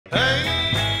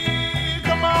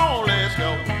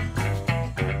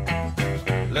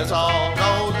Let's all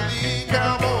go to the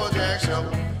Cowboy Jack show.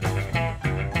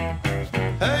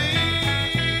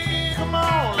 Hey, come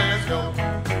on, let's go.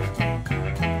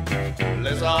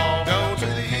 Let's all go to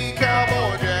the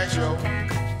Cowboy Jack show.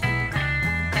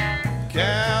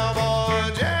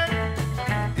 Cowboy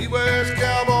Jack, he wears a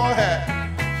cowboy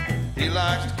hat. He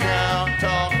likes to count,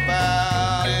 talk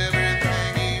about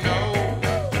everything he knows.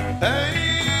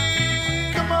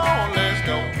 Hey, come on, let's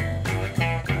go.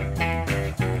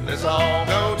 Let's all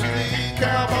go to the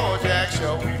Cowboy Jack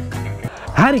show.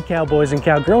 Howdy cowboys and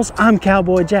cowgirls, I'm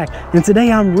Cowboy Jack, and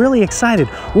today I'm really excited.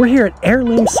 We're here at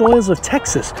Heirloom Soils of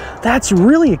Texas. That's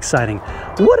really exciting.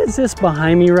 What is this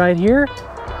behind me right here?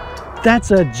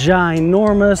 That's a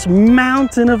ginormous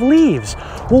mountain of leaves.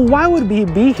 Well, why would we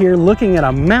be here looking at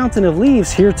a mountain of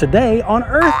leaves here today on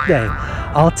Earth Day?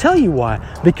 I'll tell you why.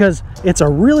 Because it's a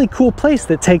really cool place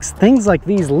that takes things like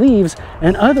these leaves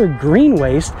and other green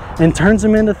waste and turns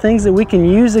them into things that we can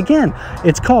use again.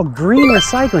 It's called green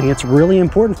recycling. It's really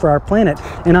important for our planet.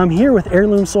 And I'm here with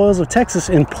Heirloom Soils of Texas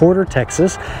in Porter,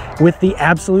 Texas, with the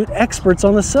absolute experts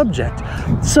on the subject.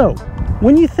 So,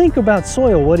 when you think about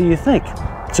soil, what do you think?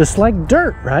 Just like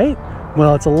dirt, right?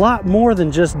 Well, it's a lot more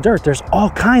than just dirt. There's all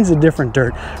kinds of different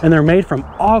dirt, and they're made from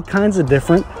all kinds of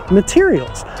different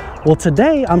materials. Well,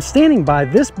 today I'm standing by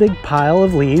this big pile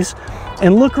of leaves,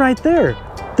 and look right there.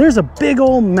 There's a big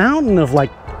old mountain of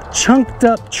like chunked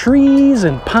up trees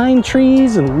and pine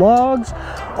trees and logs,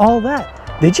 all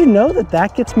that. Did you know that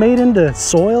that gets made into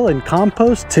soil and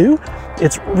compost too?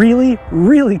 It's really,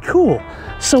 really cool.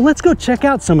 So let's go check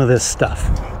out some of this stuff.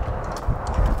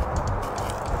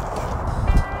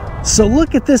 So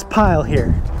look at this pile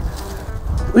here.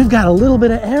 We've got a little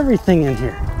bit of everything in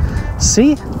here.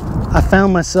 See, I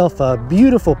found myself a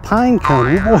beautiful pine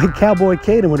cone. Your boy Cowboy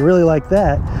Caden would really like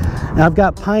that. And I've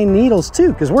got pine needles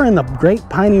too, because we're in the great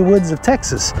piney woods of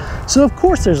Texas. So of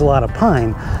course there's a lot of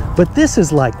pine, but this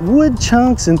is like wood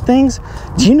chunks and things.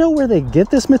 Do you know where they get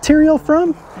this material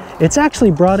from? It's actually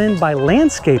brought in by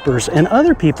landscapers and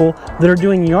other people that are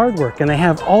doing yard work, and they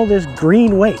have all this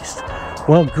green waste.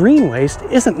 Well, green waste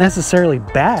isn't necessarily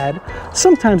bad.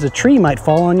 Sometimes a tree might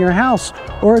fall on your house,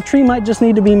 or a tree might just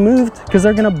need to be moved because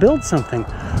they're going to build something.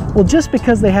 Well, just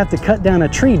because they have to cut down a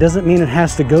tree doesn't mean it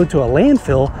has to go to a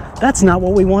landfill. That's not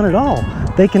what we want at all.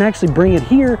 They can actually bring it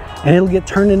here and it'll get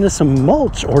turned into some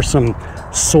mulch or some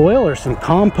soil or some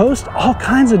compost, all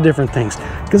kinds of different things,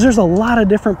 because there's a lot of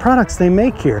different products they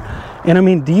make here. And I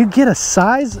mean, do you get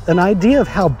an idea of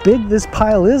how big this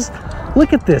pile is?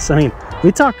 Look at this. I mean,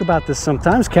 we talk about this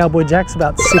sometimes. Cowboy Jack's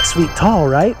about 6 feet tall,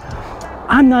 right?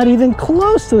 I'm not even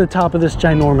close to the top of this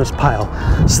ginormous pile.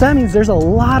 So that means there's a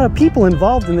lot of people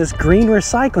involved in this green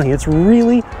recycling. It's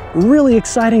really, really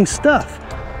exciting stuff.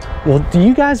 Well, do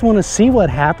you guys want to see what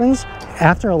happens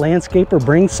after a landscaper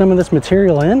brings some of this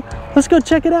material in? Let's go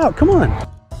check it out. Come on.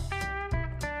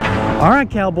 All right,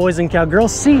 cowboys and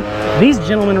cowgirls, see, these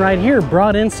gentlemen right here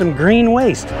brought in some green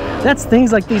waste. That's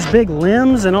things like these big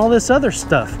limbs and all this other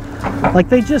stuff. Like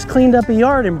they just cleaned up a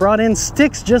yard and brought in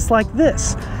sticks just like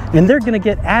this. And they're gonna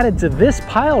get added to this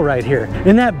pile right here.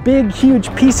 And that big,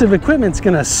 huge piece of equipment's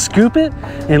gonna scoop it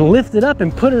and lift it up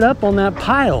and put it up on that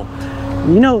pile.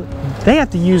 You know, they have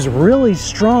to use really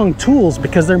strong tools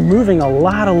because they're moving a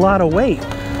lot of weight.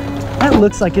 That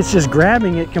looks like it's just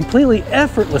grabbing it completely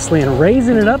effortlessly and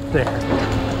raising it up there.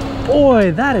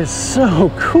 Boy, that is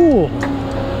so cool.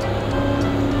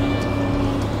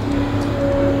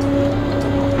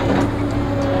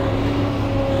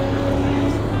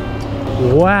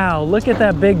 Wow, look at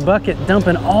that big bucket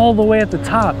dumping all the way at the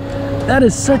top. That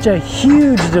is such a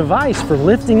huge device for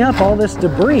lifting up all this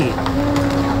debris.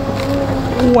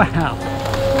 Wow.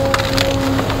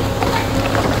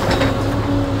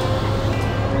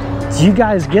 Do you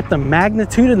guys get the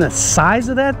magnitude and the size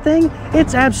of that thing?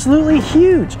 It's absolutely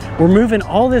huge. We're moving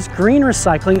all this green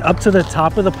recycling up to the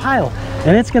top of the pile,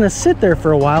 and it's gonna sit there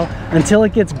for a while until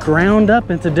it gets ground up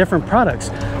into different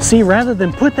products. See, rather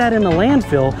than put that in the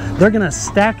landfill, they're gonna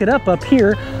stack it up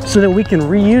here so that we can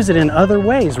reuse it in other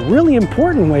ways, really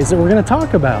important ways that we're gonna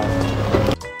talk about.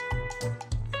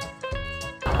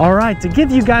 All right, to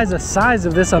give you guys a size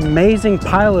of this amazing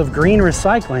pile of green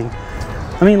recycling,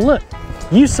 I mean, look,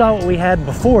 you saw what we had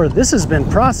before. This has been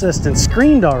processed and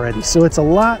screened already, so it's a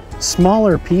lot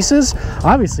smaller pieces.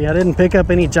 Obviously, I didn't pick up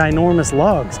any ginormous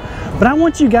logs, but I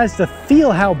want you guys to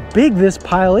feel how big this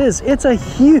pile is. It's a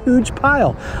huge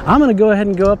pile. I'm gonna go ahead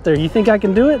and go up there. You think I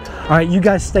can do it? All right, you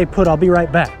guys stay put. I'll be right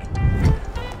back.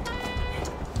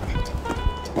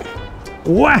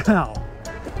 Wow,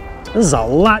 this is a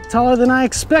lot taller than I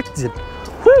expected.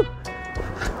 Whew.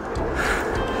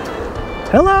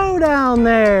 Hello down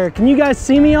there. Can you guys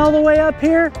see me all the way up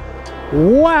here?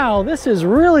 Wow, this is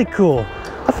really cool.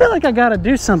 I feel like I gotta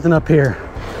do something up here.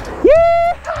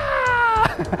 Yeah!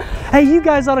 Hey, you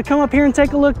guys ought to come up here and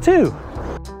take a look too.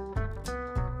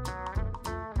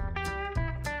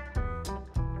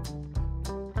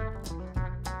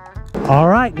 All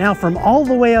right, now from all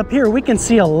the way up here, we can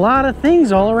see a lot of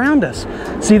things all around us.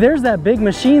 See, there's that big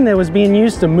machine that was being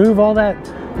used to move all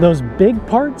those big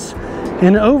parts.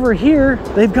 And over here,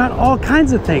 they've got all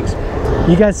kinds of things.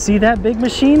 You guys see that big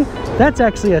machine? That's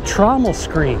actually a trommel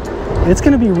screen. It's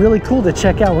gonna be really cool to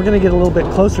check out. We're gonna get a little bit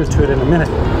closer to it in a minute.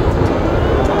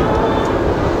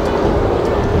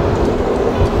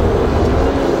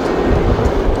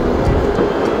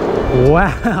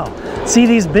 Wow. See,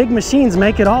 these big machines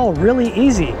make it all really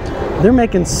easy. They're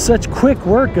making such quick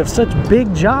work of such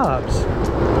big jobs.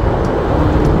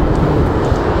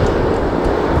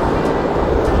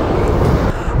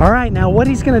 All right, now what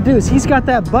he's gonna do is he's got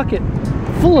that bucket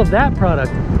full of that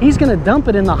product. He's gonna dump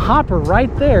it in the hopper right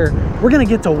there. We're gonna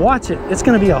get to watch it. It's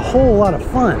gonna be a whole lot of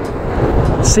fun.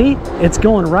 See, it's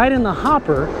going right in the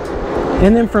hopper,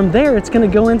 and then from there, it's gonna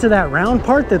go into that round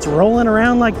part that's rolling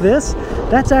around like this.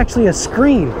 That's actually a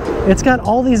screen. It's got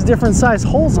all these different size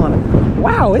holes on it.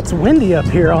 Wow, it's windy up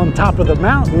here on top of the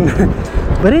mountain.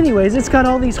 But anyways, it's got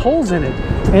all these holes in it,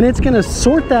 and it's gonna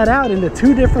sort that out into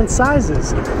 2 different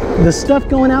sizes. The stuff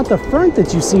going out the front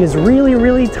that you see is really,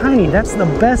 really tiny. That's the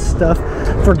best stuff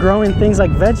for growing things like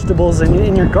vegetables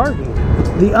in your garden.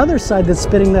 The other side that's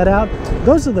spitting that out,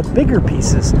 those are the bigger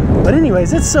pieces. But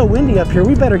anyways, it's so windy up here,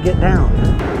 we better get down.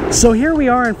 So here we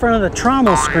are in front of the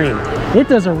trommel screen. It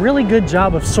does a really good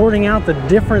job of sorting out the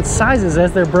different sizes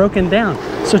as they're broken down.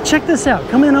 So check this out,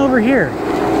 come in over here.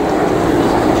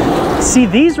 See,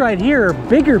 these right here are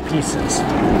bigger pieces.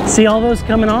 See all those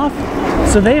coming off?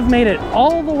 So they've made it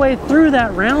all the way through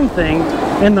that round thing,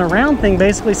 and the round thing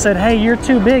basically said, hey, you're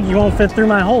too big, you won't fit through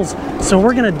my holes, so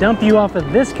we're gonna dump you off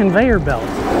of this conveyor belt.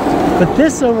 But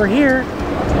this over here,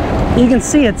 you can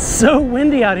see it's so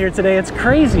windy out here today, it's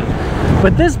crazy.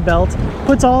 But this belt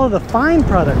puts all of the fine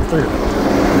product through.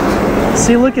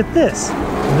 See, look at this.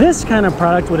 This kind of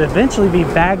product would eventually be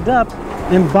bagged up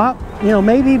and bought, you know,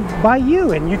 maybe by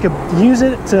you, and you could use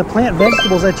it to plant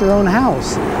vegetables at your own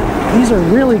house. These are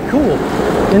really cool.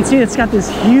 And see, it's got this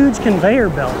huge conveyor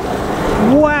belt.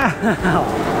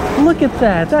 Wow, look at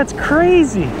that, that's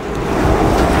crazy.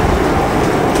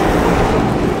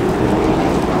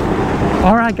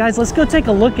 All right, guys, let's go take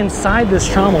a look inside this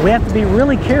trommel. We have to be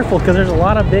really careful because there's a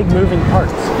lot of big moving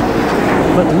parts.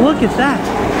 But look at that.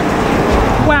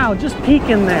 Wow, just peek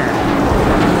in there.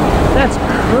 That's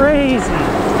crazy.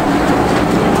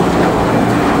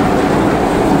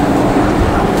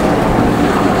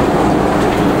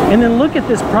 And then look at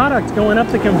this product going up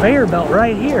the conveyor belt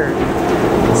right here.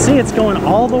 See, it's going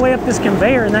all the way up this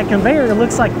conveyor, and that conveyor, it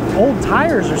looks like old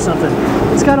tires or something.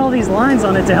 It's got all these lines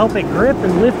on it to help it grip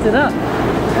and lift it up.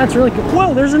 That's really cool.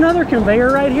 Whoa, there's another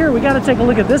conveyor right here. We got to take a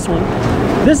look at this one.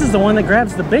 This is the one that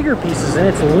grabs the bigger pieces, and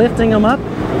it's lifting them up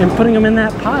and putting them in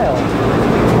that pile.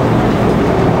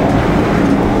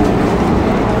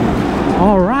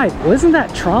 All right, well, isn't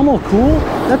that trommel cool?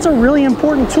 That's a really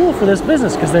important tool for this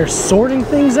business because they're sorting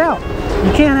things out.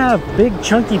 You can't have big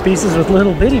chunky pieces with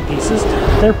little bitty pieces.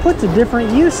 They're put to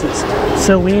different uses.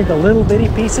 So we need the little bitty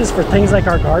pieces for things like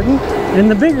our garden and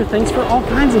the bigger things for all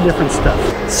kinds of different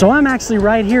stuff. So I'm actually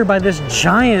right here by this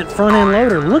giant front end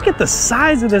loader. Look at the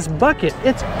size of this bucket.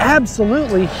 It's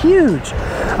absolutely huge.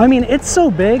 I mean, it's so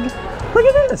big. Look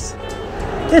at this.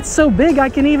 It's so big I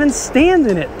can even stand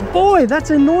in it. Boy,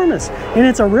 that's enormous. And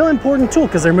it's a real important tool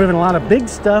because they're moving a lot of big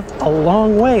stuff a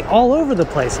long way all over the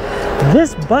place.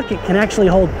 This bucket can actually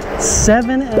hold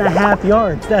 7.5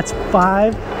 yards. That's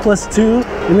 5 plus 2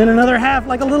 and then another half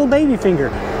like a little baby finger.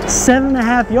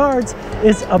 7.5 yards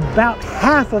is about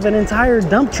half of an entire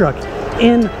dump truck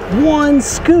in one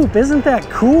scoop. Isn't that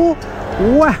cool?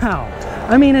 Wow.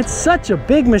 I mean, it's such a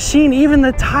big machine. Even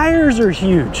the tires are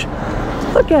huge.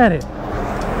 Look at it.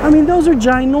 I mean, those are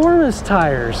ginormous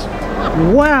tires.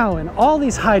 Wow, and all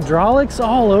these hydraulics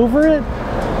all over it.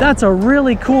 That's a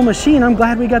really cool machine. I'm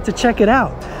glad we got to check it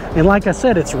out. And like I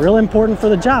said, it's real important for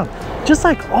the job. Just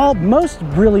like most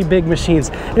really big machines,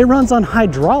 it runs on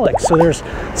hydraulics. So there's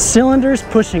cylinders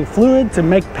pushing fluid to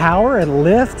make power and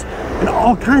lift and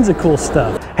all kinds of cool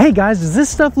stuff. Hey guys, does this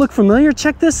stuff look familiar?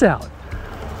 Check this out.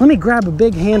 Let me grab a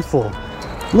big handful.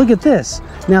 Look at this.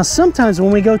 Now, sometimes when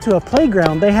we go to a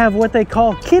playground, they have what they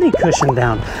call kiddie cushion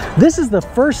down. This is the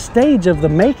first stage of the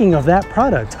making of that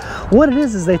product. What it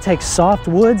is they take soft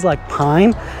woods like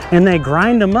pine and they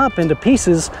grind them up into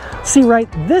pieces. See, right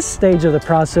this stage of the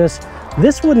process,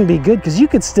 this wouldn't be good because you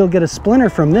could still get a splinter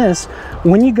from this.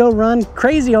 When you go run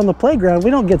crazy on the playground,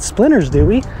 we don't get splinters, do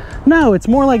we? No, it's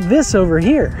more like this over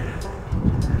here.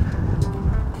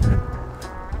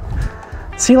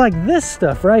 See, like this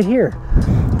stuff right here,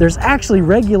 there's actually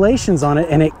regulations on it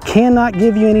and it cannot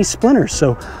give you any splinters.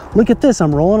 So look at this,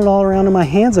 I'm rolling it all around in my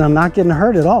hands and I'm not getting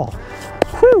hurt at all.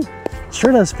 Whew,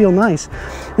 sure does feel nice.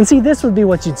 And see, this would be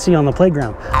what you'd see on the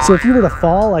playground. So if you were to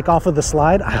fall like off of the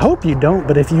slide, I hope you don't,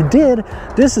 but if you did,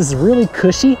 this is really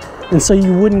cushy and so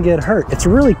you wouldn't get hurt. It's a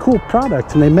really cool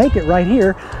product and they make it right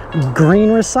here, green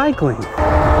recycling.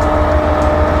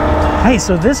 Hey,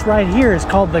 so this right here is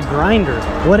called the grinder.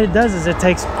 What it does is it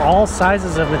takes all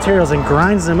sizes of materials and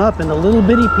grinds them up into little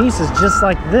bitty pieces just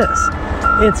like this.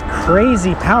 It's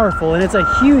crazy powerful and it's a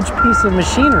huge piece of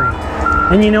machinery.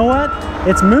 And you know what?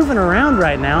 It's moving around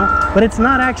right now, but it's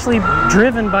not actually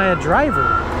driven by a driver.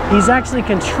 He's actually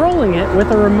controlling it with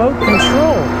a remote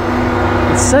control.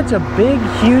 It's such a big,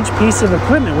 huge piece of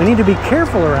equipment. We need to be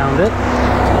careful around it.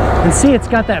 And see, it's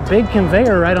got that big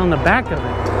conveyor right on the back of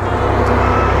it.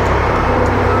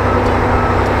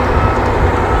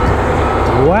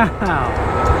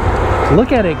 Wow,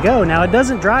 look at it go. Now it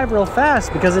doesn't drive real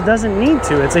fast because it doesn't need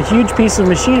to. It's a huge piece of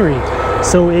machinery.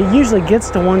 So it usually gets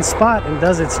to one spot and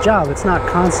does its job. It's not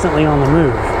constantly on the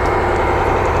move.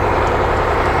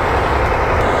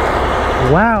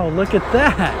 Wow, look at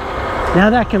that. Now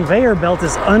that conveyor belt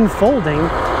is unfolding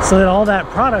so that all that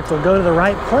product will go to the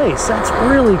right place. That's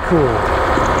really cool.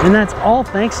 And that's all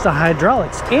thanks to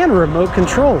hydraulics and remote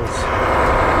controls.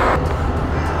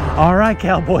 All right,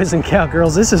 cowboys and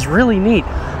cowgirls, this is really neat.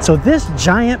 So this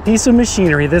giant piece of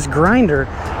machinery, this grinder,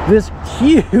 this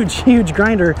huge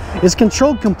grinder is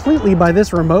controlled completely by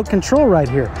this remote control right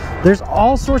here. There's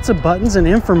all sorts of buttons and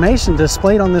information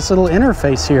displayed on this little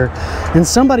interface here. And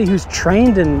somebody who's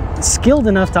trained and skilled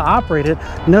enough to operate it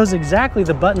knows exactly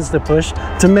the buttons to push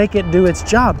to make it do its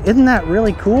job. Isn't that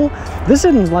really cool? This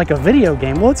isn't like a video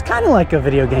game. Well, it's kind of like a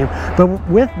video game, but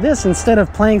with this, instead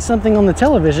of playing something on the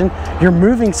television, you're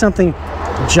moving something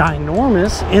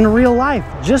ginormous in real life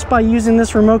just by using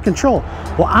this remote control.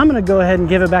 Well, I'm going to go ahead and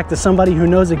give it back to somebody who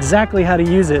knows exactly how to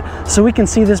use it so we can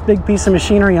see this big piece of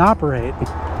machinery operate.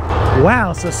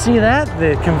 Wow, so see that?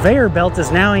 The conveyor belt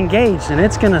is now engaged and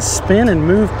it's going to spin and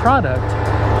move product.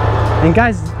 And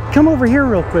guys, come over here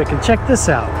real quick and check this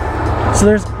out. So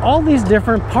there's all these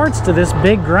different parts to this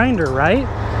big grinder, right?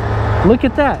 Look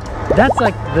at that. That's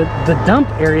like the dump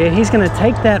area. He's going to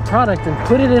take that product and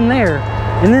put it in there.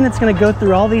 And then it's going to go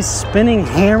through all these spinning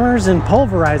hammers and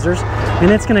pulverizers,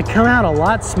 and it's going to come out a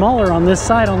lot smaller on this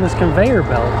side on this conveyor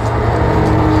belt.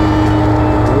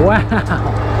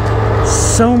 Wow!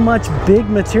 So much big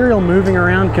material moving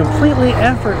around completely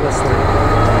effortlessly.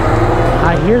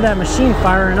 I hear that machine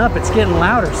firing up. It's getting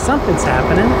louder. Something's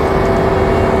happening.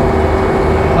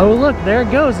 Oh, look, there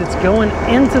it goes. It's going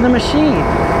into the machine.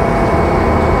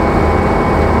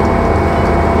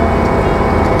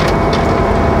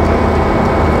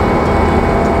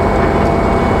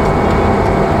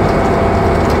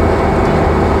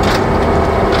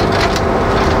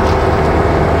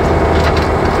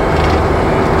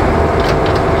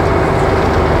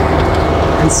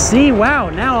 See, wow,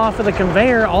 now off of the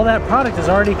conveyor, all that product is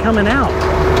already coming out.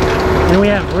 And we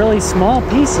have really small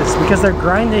pieces because they're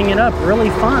grinding it up really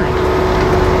fine.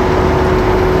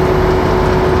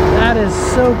 That is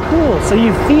so cool. So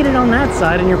you feed it on that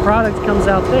side and your product comes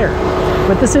out there.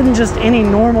 But this isn't just any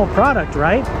normal product,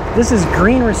 right? This is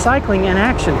green recycling in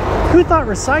action. Who thought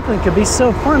recycling could be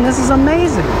so fun? This is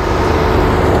amazing.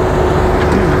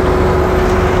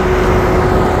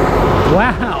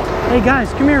 Wow. Hey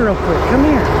guys, come here real quick, come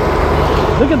here.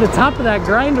 Look at the top of that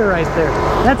grinder right there.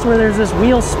 That's where there's this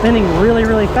wheel spinning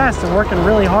really fast and working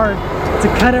really hard to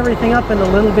cut everything up into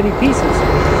little bitty pieces.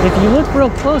 If you look real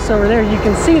close over there, you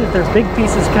can see that there's big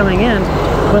pieces coming in,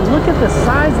 but look at the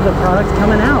size of the product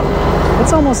coming out.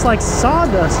 It's almost like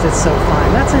sawdust, it's so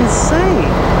fine. That's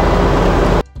insane.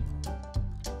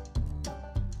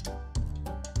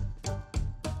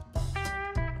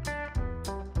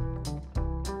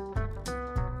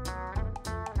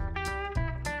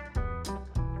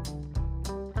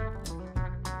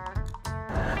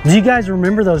 Do you guys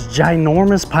remember those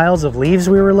ginormous piles of leaves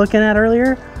we were looking at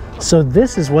earlier? So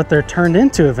this is what they're turned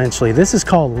into eventually. This is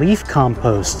called leaf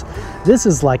compost. This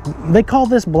is like, they call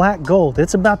this black gold.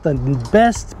 It's about the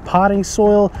best potting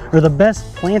soil or the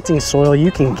best planting soil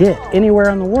you can get anywhere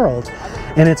in the world.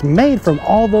 And it's made from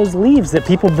all those leaves that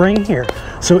people bring here.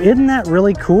 So isn't that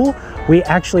really cool? We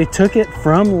actually took it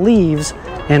from leaves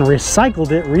and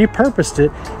recycled it, repurposed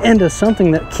it into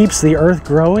something that keeps the earth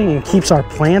growing and keeps our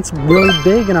plants really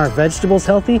big and our vegetables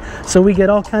healthy, so we get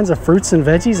all kinds of fruits and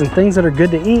veggies and things that are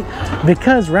good to eat,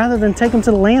 because rather than take them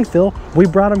to the landfill, we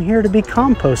brought them here to be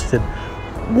composted.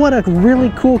 What a really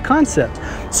cool concept.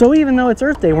 So even though it's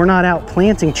Earth Day, we're not out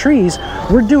planting trees,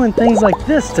 we're doing things like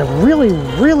this to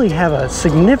really have a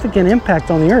significant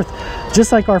impact on the earth,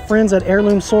 just like our friends at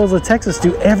Heirloom Soils of Texas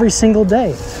do every single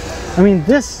day. I mean,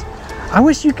 this, I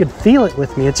wish you could feel it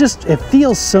with me. It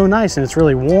feels so nice, and it's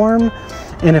really warm.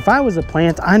 And if I was a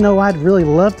plant, I know I'd really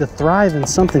love to thrive in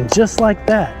something just like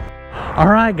that. All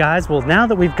right, guys, well, now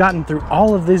that we've gotten through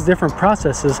all of these different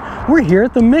processes, we're here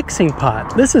at the mixing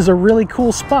pot. This is a really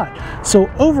cool spot. So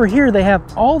over here, they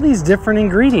have all these different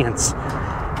ingredients,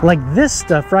 like this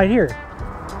stuff right here.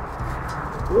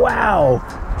 Wow,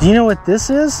 do you know what this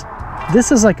is?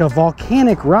 This is like a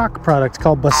volcanic rock product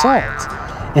called basalt,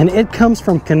 and it comes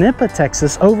from Canipa,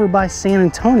 Texas, over by San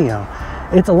Antonio.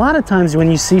 It's a lot of times when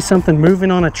you see something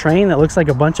moving on a train that looks like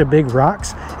a bunch of big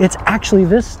rocks, it's actually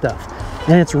this stuff.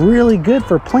 And it's really good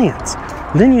for plants.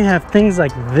 Then you have things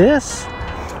like this,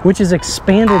 which is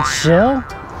expanded shell.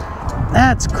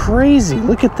 That's crazy,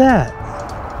 look at that.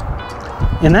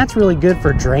 And that's really good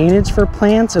for drainage for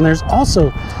plants. And there's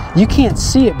also, you can't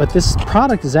see it, but this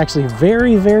product is actually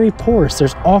very porous.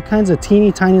 There's all kinds of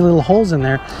teeny tiny little holes in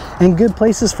there and good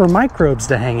places for microbes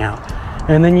to hang out.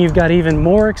 And then you've got even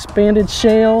more expanded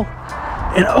shale.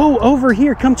 And oh, over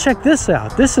here, come check this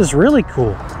out. This is really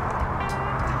cool.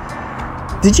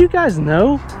 Did you guys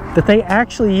know that they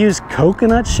actually use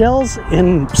coconut shells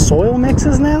in soil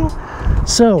mixes now?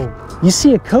 So you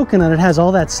see a coconut, it has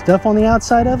all that stuff on the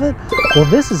outside of it. Well,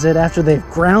 this is it after they've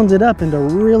ground it up into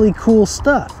really cool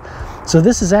stuff. So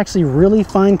this is actually really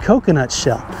fine coconut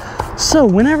shell. So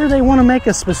whenever they want to make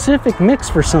a specific mix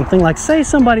for something, like say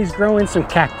somebody's growing some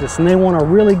cactus and they want a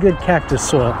really good cactus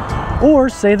soil, or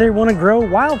say they want to grow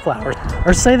wildflowers,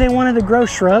 or say they wanted to grow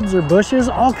shrubs or bushes,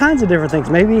 all kinds of different things.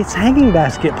 Maybe it's hanging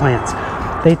basket plants.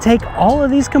 They take all of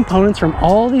these components from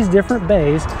all these different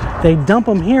bays, they dump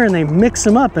them here and they mix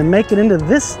them up and make it into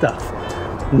this stuff.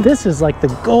 This is like the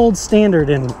gold standard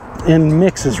in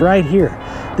mixes right here.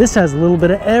 This has a little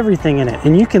bit of everything in it,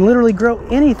 and you can literally grow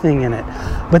anything in it.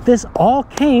 But this all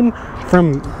came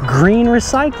from green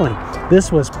recycling.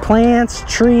 This was plants,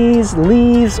 trees,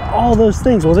 leaves, all those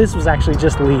things. Well, this was actually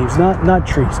just leaves, not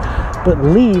trees, but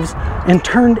leaves, and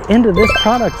turned into this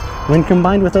product. When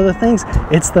combined with other things,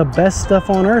 it's the best stuff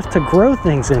on earth to grow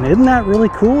things in. Isn't that really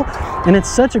cool? And it's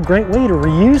such a great way to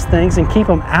reuse things and keep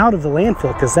them out of the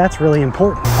landfill, because that's really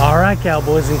important. All right,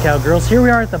 cowboys and cowgirls, here we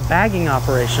are at the bagging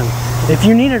operation. If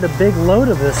you needed a big load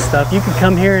of this stuff, you could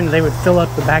come here and they would fill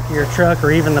up the back of your truck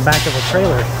or even the back of a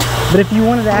trailer. But if you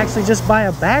wanted to actually just buy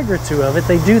a bag or two of it,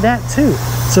 they do that too.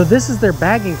 So this is their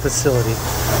bagging facility.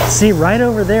 See, right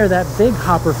over there, that big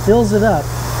hopper fills it up.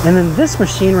 And then this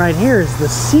machine right here is the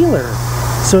sealer.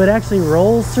 So it actually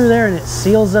rolls through there and it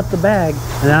seals up the bag.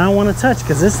 And I don't want to touch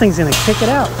because this thing's going to kick it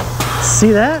out.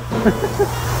 See that?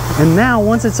 And now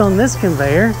once it's on this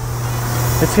conveyor,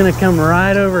 it's going to come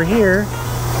right over here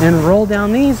and roll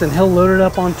down these, and he'll load it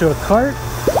up onto a cart,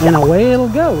 and away it'll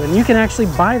go. And you can actually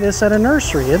buy this at a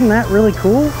nursery. Isn't that really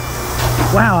cool?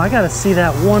 Wow, I got to see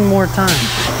that one more time.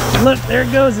 Look, there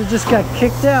it goes. It just got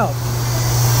kicked out.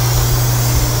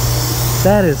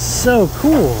 That is so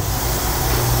cool.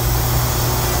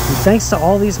 And thanks to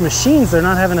all these machines, they're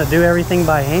not having to do everything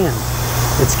by hand.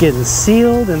 It's getting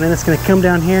sealed, and then it's going to come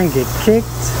down here and get kicked.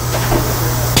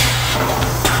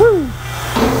 Whew.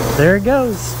 There it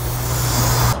goes.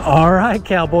 All right,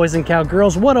 cowboys and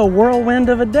cowgirls, what a whirlwind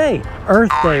of a day.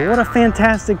 Earth Day, what a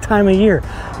fantastic time of year.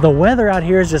 The weather out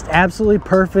here is just absolutely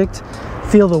perfect.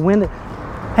 Feel the wind.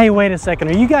 Hey, wait a second,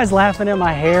 are you guys laughing at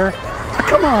my hair?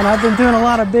 Come on, I've been doing a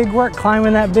lot of big work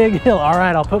climbing that big hill. All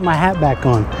right, I'll put my hat back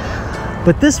on.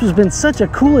 But this has been such a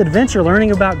cool adventure learning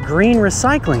about green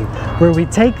recycling, where we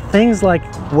take things like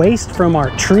waste from our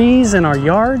trees and our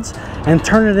yards and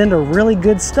turn it into really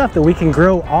good stuff that we can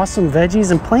grow awesome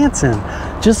veggies and plants in.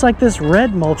 Just like this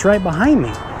red mulch right behind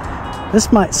me.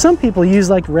 Some people use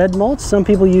like red mulch, some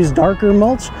people use darker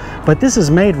mulch, but this is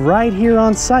made right here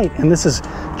on site. And this is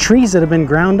trees that have been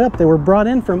ground up that were brought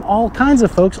in from all kinds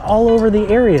of folks all over the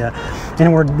area.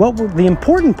 And the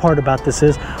important part about this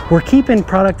is we're keeping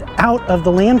product out of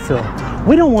the landfill.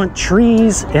 We don't want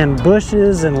trees and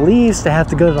bushes and leaves to have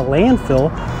to go to the landfill.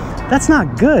 That's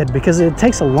not good, because it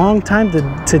takes a long time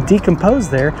to decompose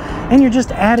there, and you're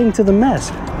just adding to the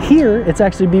mess. Here, it's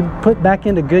actually be put back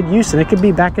into good use, and it could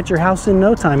be back at your house in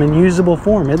no time in usable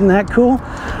form. Isn't that cool?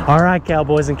 All right,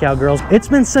 cowboys and cowgirls, it's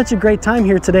been such a great time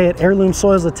here today at Heirloom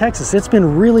Soils of Texas. It's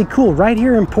been really cool right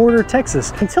here in Porter,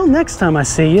 Texas. Until next time I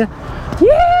see you,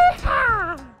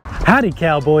 yeah! Howdy,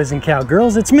 cowboys and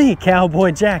cowgirls. It's me,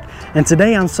 Cowboy Jack, and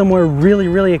today I'm somewhere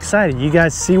really excited. You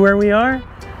guys see where we are?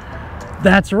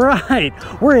 That's right,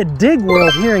 we're at Dig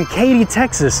World here in Katy,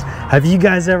 Texas. Have you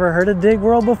guys ever heard of Dig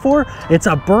World before? It's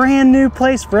a brand new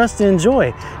place for us to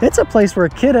enjoy. It's a place where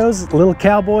kiddos, little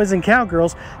cowboys and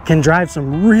cowgirls, can drive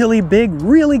some really big,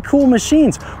 really cool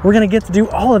machines. We're gonna get to do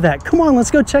all of that. Come on, let's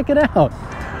go check it out.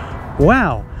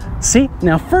 Wow, see,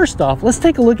 now first off, let's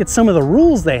take a look at some of the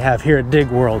rules they have here at Dig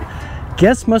World.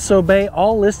 Guests must obey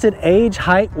all listed age,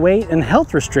 height, weight, and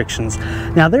health restrictions.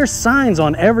 Now there's signs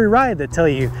on every ride that tell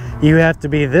you you have to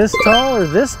be this tall or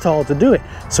this tall to do it.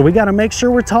 So we got to make sure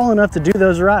we're tall enough to do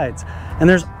those rides. And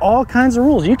there's all kinds of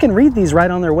rules. You can read these right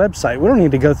on their website. We don't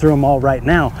need to go through them all right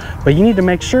now, but you need to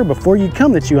make sure before you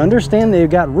come that you understand they've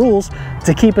got rules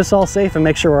to keep us all safe and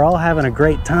make sure we're all having a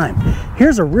great time.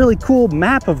 Here's a really cool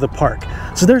map of the park.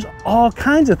 So there's all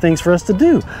kinds of things for us to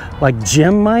do, like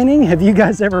gem mining. Have you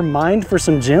guys ever mined for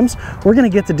some gems? We're gonna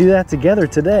get to do that together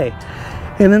today.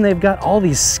 And then they've got all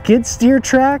these skid steer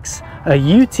tracks, a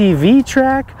UTV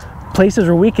track, places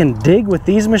where we can dig with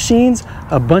these machines,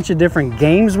 a bunch of different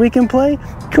games we can play.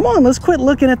 Come on, let's quit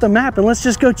looking at the map and let's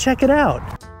just go check it out.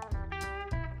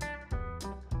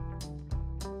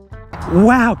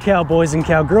 Wow, cowboys and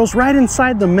cowgirls, right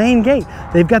inside the main gate,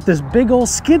 they've got this big old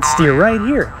skid steer right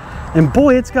here. And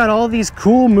boy, it's got all these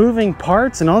cool moving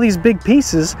parts and all these big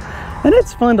pieces, and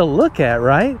it's fun to look at,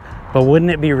 right? But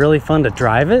wouldn't it be really fun to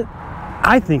drive it?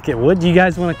 I think it would. You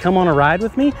guys want to come on a ride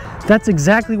with me? That's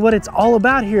exactly what it's all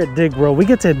about here at Dig World. We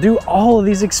get to do all of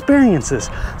these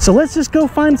experiences. So let's just go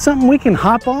find something we can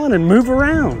hop on and move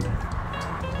around.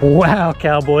 Wow,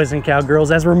 cowboys and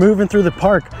cowgirls, as we're moving through the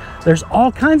park, there's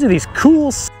all kinds of these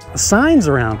cool signs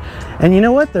around. And you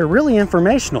know what? They're really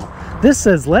informational. This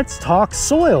says, "Let's talk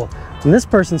soil." And this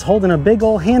person's holding a big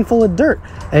old handful of dirt,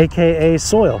 AKA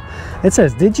soil. It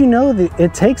says, "Did you know that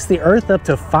it takes the earth up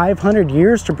to 500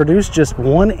 years to produce just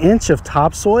 1 inch of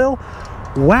topsoil?"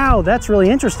 Wow, that's really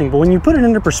interesting. But when you put it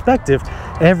into perspective,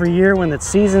 every year when the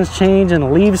seasons change and the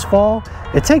leaves fall,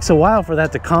 it takes a while for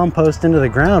that to compost into the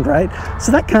ground, right?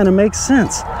 So that kind of makes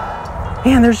sense.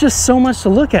 Man, there's just so much to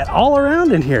look at all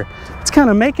around in here. It's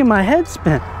kind of making my head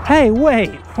spin. Hey,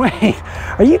 wait.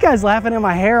 Are you guys laughing at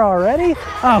my hair already?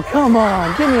 Oh, come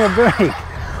on, give me a break.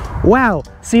 Wow,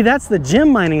 see, that's the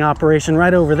gem mining operation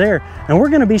right over there. And we're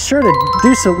gonna be sure to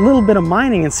do a little bit of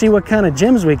mining and see what kind of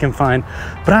gems we can find.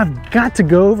 But I've got to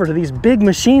go over to these big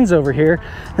machines over here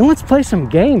and let's play some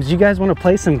games. You guys wanna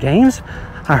play some games?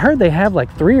 I heard they have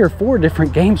like 3 or 4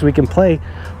 different games we can play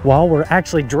while we're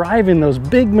actually driving those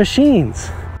big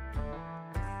machines.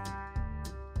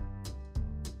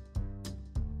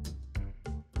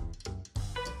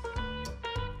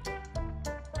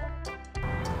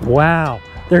 Wow,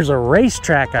 there's a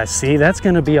racetrack I see. That's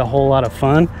gonna be a whole lot of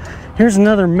fun. Here's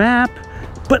another map,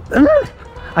 but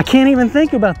I can't even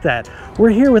think about that.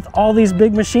 We're here with all these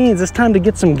big machines. It's time to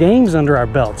get some games under our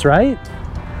belts, right?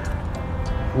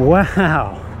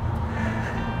 Wow.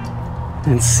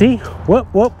 And see,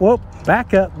 whoop,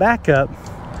 back up.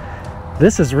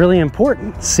 This is really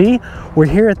important. See, we're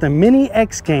here at the Mini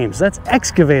X Games. That's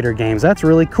excavator games. That's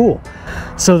really cool.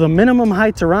 So the minimum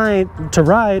height to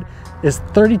ride is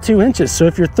 32 inches. So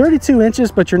if you're 32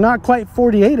 inches, but you're not quite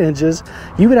 48 inches,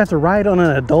 you would have to ride on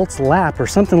an adult's lap or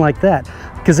something like that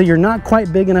because you're not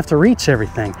quite big enough to reach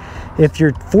everything. If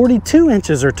you're 42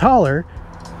 inches or taller,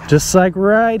 just like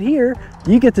right here,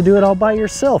 you get to do it all by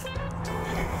yourself.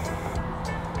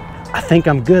 I think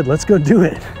I'm good. Let's go do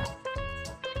it.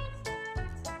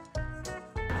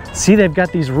 See, they've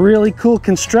got these really cool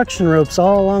construction ropes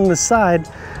all along the side,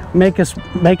 make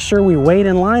sure we wait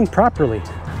in line properly.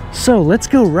 So let's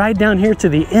go right down here to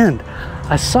the end.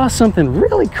 I saw something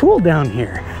really cool down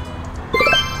here.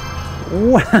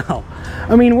 Wow.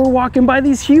 I mean, we're walking by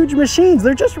these huge machines.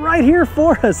 They're just right here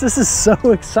for us. This is so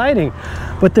exciting.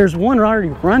 But there's one already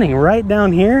running right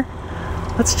down here.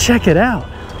 Let's check it out.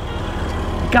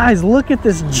 Guys, look at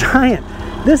this giant.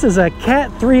 This is a Cat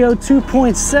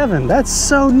 302.7. That's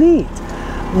so neat.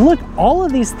 Look, all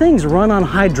of these things run on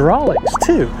hydraulics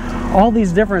too. All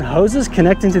these different hoses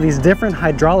connecting to these different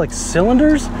hydraulic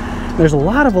cylinders. There's a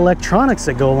lot of electronics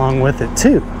that go along with it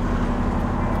too.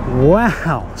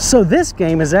 Wow, so this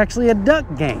game is actually a duck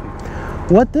game.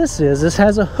 What this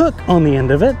has a hook on the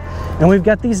end of it, and we've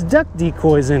got these duck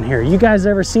decoys in here. You guys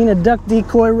ever seen a duck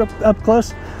decoy up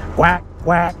close? Whack,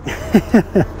 whack.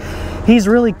 He's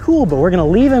really cool, but we're gonna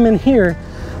leave him in here,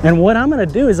 and what I'm gonna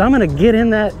do is I'm gonna get in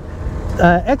that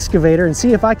excavator and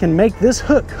see if I can make this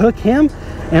hook him,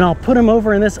 and I'll put him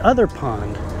over in this other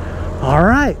pond. All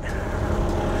right,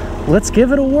 let's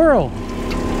give it a whirl.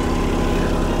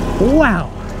 Wow.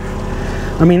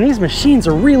 I mean, these machines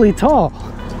are really tall.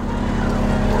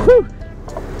 Whew.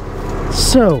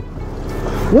 So,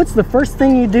 what's the first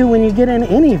thing you do when you get in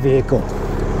any vehicle?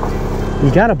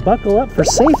 You gotta buckle up for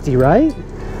safety, right?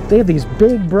 They have these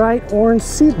big, bright orange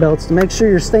seat belts to make sure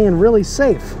you're staying really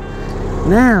safe.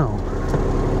 Now,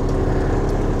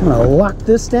 I'm gonna lock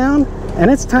this down, and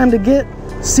it's time to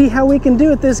see how we can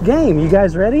do at this game. You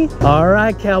guys ready? All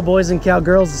right, cowboys and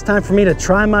cowgirls, it's time for me to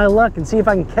try my luck and see if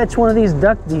I can catch one of these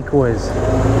duck decoys.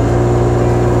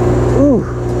 Ooh.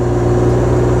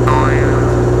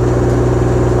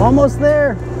 Almost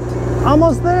there.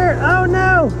 Almost there. Oh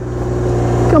no.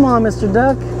 Come on, Mr.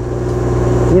 Duck.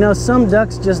 You know, some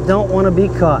ducks just don't want to be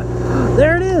caught.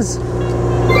 There it is.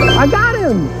 I got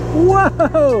him.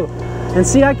 Whoa. And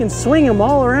see, I can swing him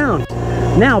all around.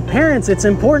 Now, parents, it's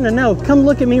important to know, come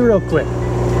look at me real quick.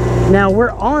 Now,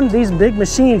 we're on these big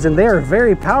machines and they are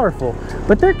very powerful,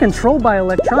 but they're controlled by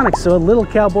electronics, so little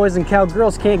cowboys and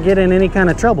cowgirls can't get in any kind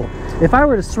of trouble. If I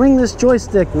were to swing this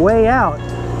joystick way out,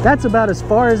 that's about as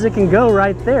far as it can go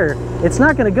right there. It's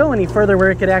not gonna go any further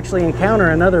where it could actually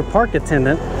encounter another park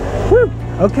attendant. Whew.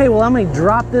 Okay, well, I'm gonna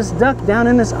drop this duck down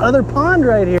in this other pond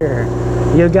right here.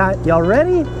 Y'all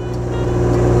ready?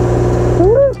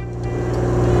 Woo.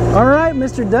 All right,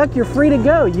 Mr. Duck, you're free to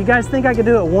go. You guys think I could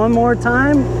do it one more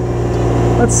time?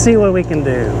 Let's see what we can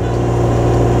do.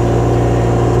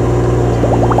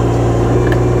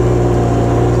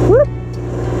 Whoop.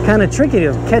 Kind of tricky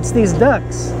to catch these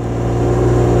ducks.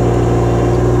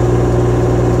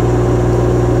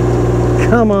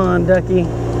 Come on, ducky.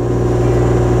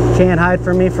 Can't hide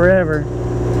from me forever.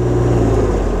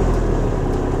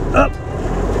 Up.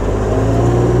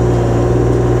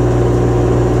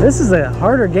 This is a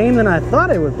harder game than I thought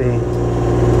it would be.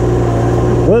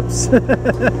 Whoops.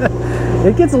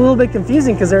 It gets a little bit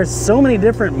confusing because there's so many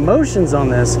different motions on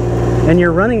this, and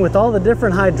you're running with all the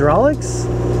different hydraulics.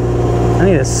 I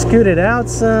need to scoot it out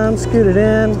some, scoot it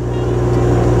in.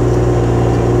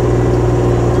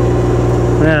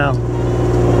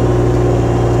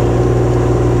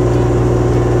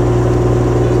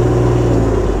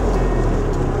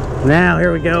 Now,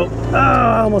 here we go.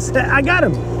 Oh, I got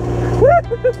him.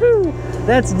 Woo-hoo-hoo.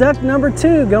 That's duck number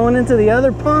 2 going into the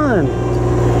other pond.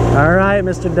 All right,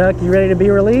 Mr. Duck, you ready to be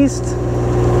released?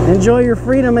 Enjoy your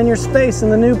freedom and your space in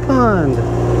the new pond.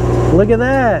 Look at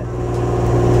that.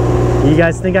 You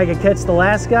guys think I could catch the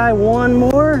last guy? One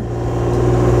more?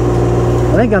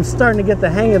 I think I'm starting to get the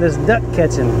hang of this duck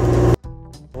catching.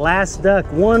 Last duck,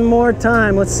 one more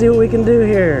time. Let's see what we can do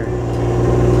here.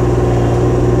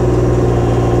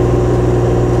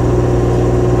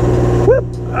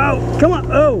 Come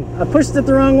on. Oh, I pushed it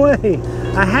the wrong way.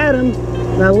 I had him,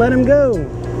 and I let him go.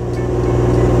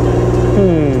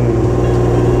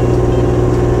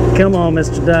 Come on,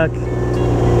 Mr. Duck.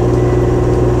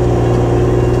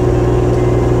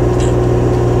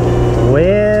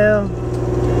 Well.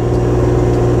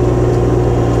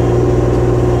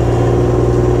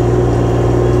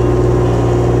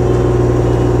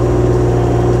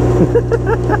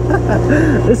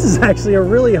 This is actually a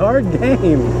really hard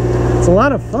game. It's a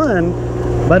lot of fun,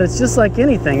 but it's just like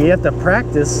anything. You have to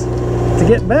practice to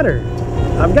get better.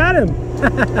 I've got him.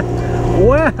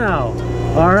 Wow.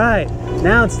 All right,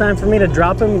 now it's time for me to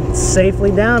drop him safely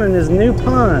down in his new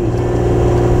pond.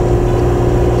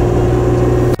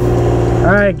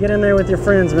 All right, get in there with your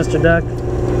friends, Mr. Duck.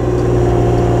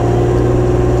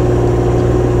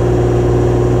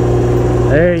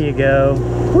 There you go.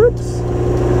 Whoops.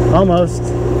 Almost.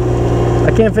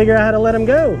 I can't figure out how to let him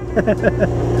go.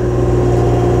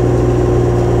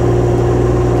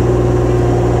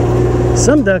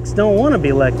 Some ducks don't want to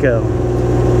be let go.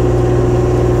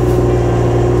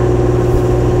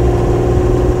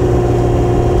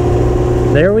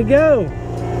 There we go.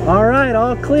 All right,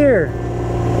 all clear.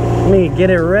 Let me get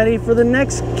it ready for the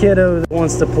next kiddo that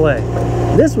wants to play.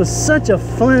 This was such a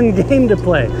fun game to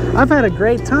play. I've had a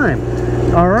great time.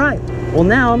 All right, well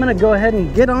now I'm gonna go ahead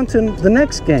and get on to the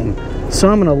next game. So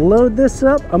I'm gonna load this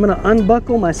up. I'm gonna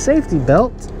unbuckle my safety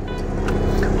belt.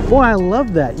 Boy, I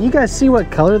love that. You guys see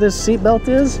what color this seat belt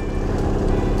is?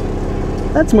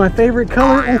 That's my favorite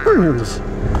color, orange.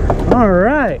 All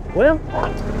right, well,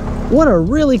 what a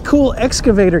really cool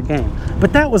excavator game.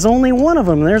 But that was only one of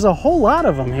them. There's a whole lot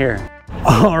of them here.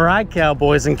 All right,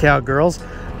 cowboys and cowgirls,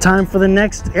 time for the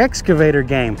next excavator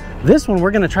game. This one,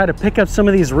 we're gonna try to pick up some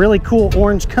of these really cool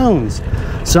orange cones.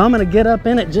 So I'm gonna get up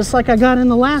in it just like I got in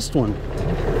the last one.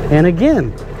 And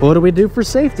again, what do we do for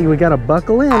safety? We gotta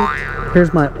buckle in.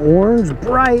 Here's my orange,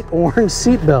 bright orange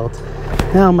seat belt.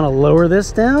 Now I'm gonna lower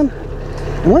this down,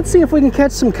 and let's see if we can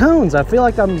catch some cones. I feel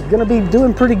like I'm gonna be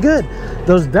doing pretty good.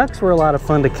 Those ducks were a lot of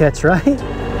fun to catch, right?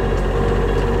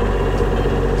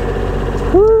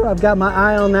 Whew, I've got my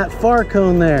eye on that far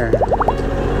cone there.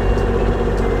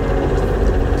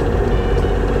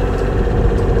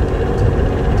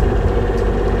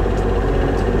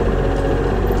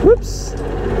 Whoops.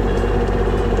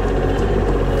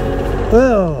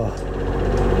 Oh.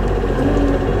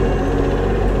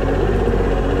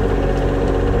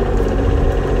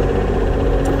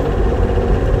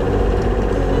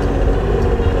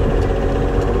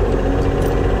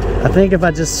 I think if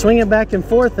I just swing it back and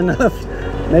forth enough,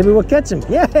 maybe we'll catch him.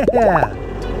 Yeah,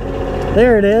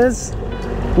 there it is.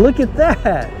 Look at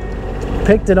that.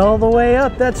 Picked it all the way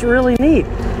up. That's really neat.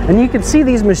 And you can see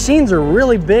these machines are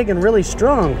really big and really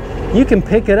strong. You can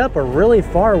pick it up a really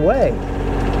far way.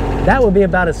 That would be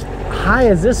about as high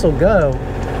as this will go.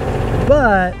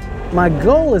 But my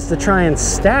goal is to try and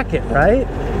stack it, right?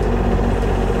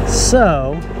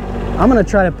 So I'm gonna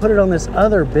try to put it on this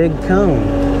other big cone.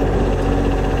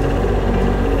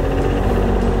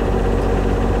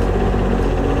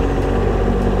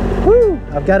 Woo!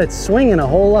 I've got it swinging a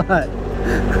whole lot.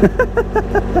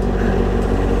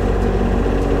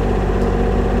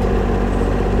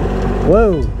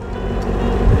 Whoa.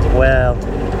 Well,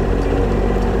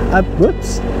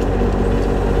 whoops.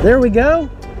 There we go.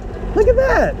 Look at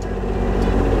that.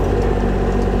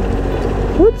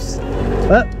 Whoops.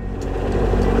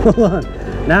 Hold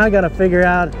on. Now I got to figure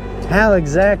out how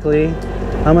exactly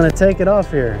I'm going to take it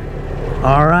off here.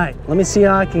 All right, let me see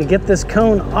how I can get this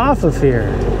cone off of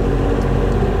here.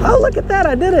 Oh, look at that.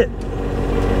 I did it.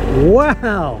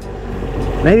 Wow.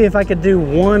 Maybe if I could do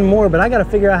one more, but I got to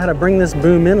figure out how to bring this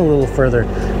boom in a little further,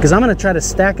 because I'm going to try to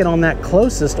stack it on that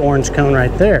closest orange cone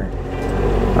right there.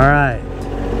 All right.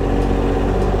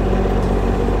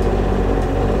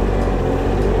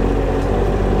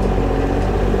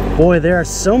 Boy, there are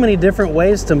so many different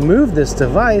ways to move this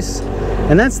device,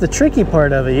 and that's the tricky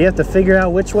part of it. You have to figure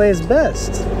out which way is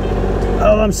best.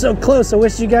 Oh, I'm so close. I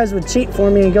wish you guys would cheat for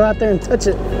me and go out there and touch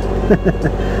it.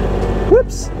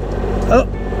 Whoops. Oh.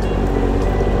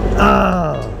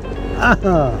 Oh.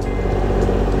 Oh.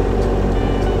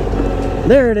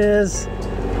 There it is.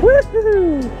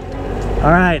 Woohoo!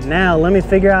 All right, now let me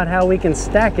figure out how we can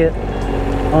stack it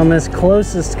on this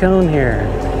closest cone here.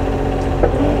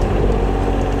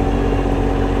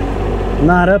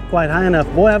 Not up quite high enough.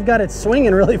 Boy, I've got it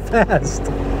swinging really fast.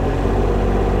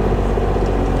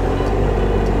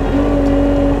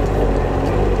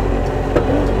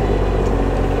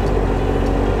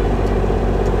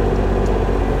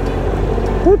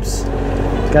 Whoops.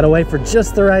 Gotta wait for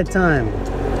just the right time.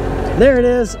 There it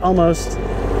is, almost.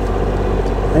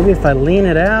 Maybe if I lean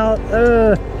it out.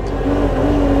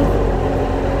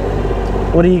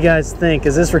 What do you guys think?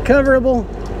 Is this recoverable?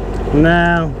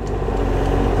 No.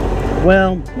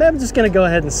 Well, I'm just gonna go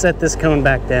ahead and set this cone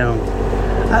back down.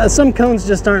 Some cones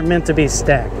just aren't meant to be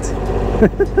stacked.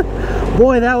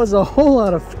 Boy, that was a whole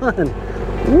lot of fun.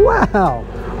 Wow.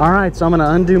 All right, so I'm gonna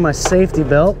undo my safety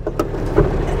belt.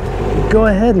 Go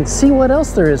ahead and see what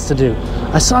else there is to do.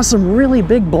 I saw some really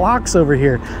big blocks over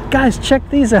here. Guys, check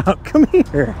these out. Come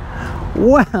here.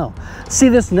 Wow. See,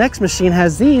 this next machine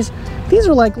has these. These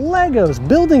are like Legos,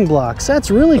 building blocks. That's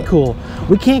really cool.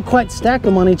 We can't quite stack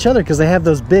them on each other because they have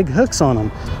those big hooks on them.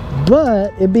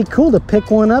 But it'd be cool to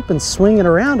pick one up and swing it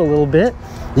around a little bit.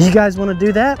 You guys want to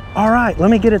do that? All right, let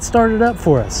me get it started up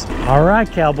for us. All right,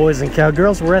 cowboys and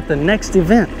cowgirls, we're at the next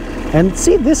event. And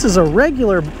see, this is a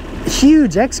regular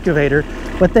huge excavator,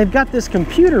 but they've got this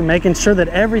computer making sure that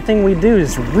everything we do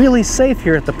is really safe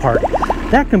here at the park.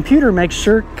 That computer makes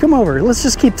sure, come over, let's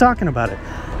just keep talking about it.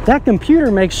 That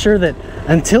computer makes sure that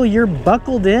until you're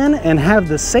buckled in and have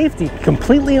the safety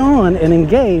completely on and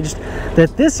engaged,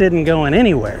 that this isn't going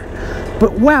anywhere.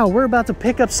 But wow, we're about to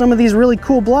pick up some of these really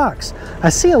cool blocks. I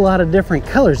see a lot of different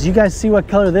colors. You guys see what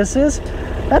color this is?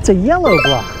 That's a yellow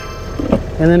block.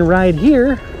 And then right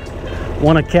here,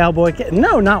 one of Cowboy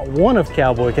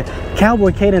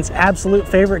Cadence' absolute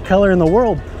favorite color in the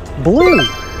world, blue.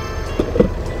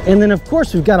 And then of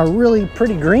course we've got a really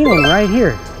pretty green one right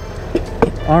here.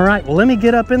 All right, well let me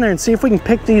get up in there and see if we can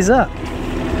pick these up.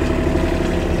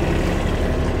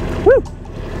 Woo!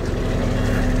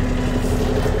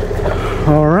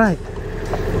 All right,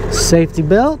 safety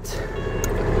belt.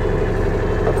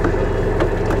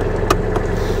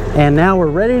 And now we're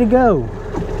ready to go.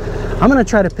 I'm gonna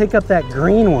try to pick up that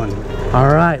green one.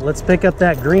 All right, let's pick up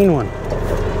that green one.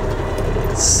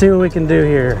 Let's see what we can do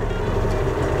here.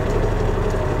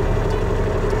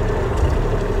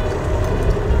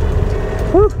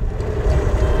 Whew.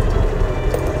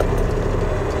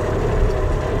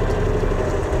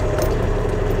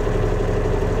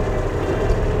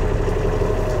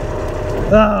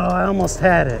 Oh, I almost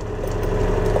had it.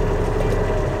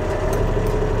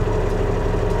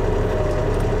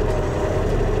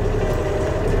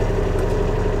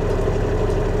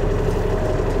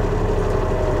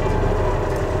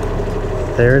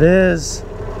 There it is.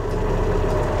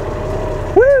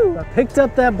 Woo! I picked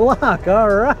up that block. All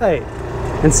right.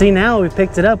 And see, now we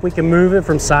picked it up, we can move it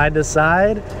from side to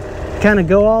side, kind of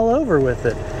go all over with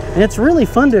it. And it's really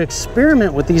fun to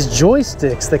experiment with these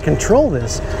joysticks that control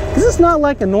this, because it's not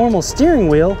like a normal steering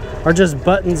wheel or just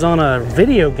buttons on a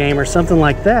video game or something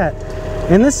like that.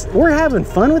 And we're having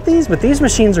fun with these, but these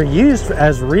machines are used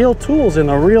as real tools in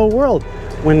the real world.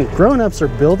 When grown-ups are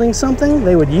building something,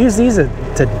 they would use these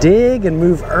to dig and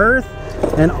move earth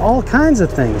and all kinds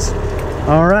of things.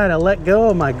 All right, I let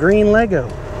go of my green Lego.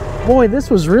 Boy, this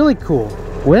was really cool.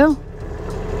 Well,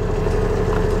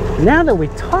 now that we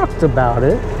talked about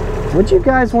it, would you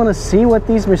guys want to see what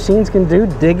these machines can do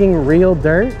digging real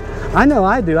dirt? I know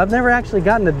I do. I've never actually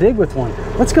gotten to dig with one.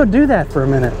 Let's go do that for a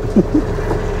minute.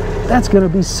 That's going to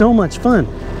be so much fun.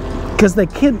 Because they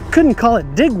couldn't call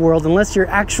it Dig World unless you're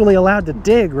actually allowed to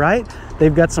dig, right?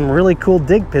 They've got some really cool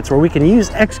dig pits where we can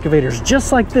use excavators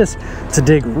just like this to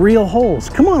dig real holes.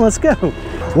 Come on, let's go.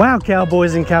 Wow,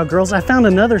 cowboys and cowgirls, I found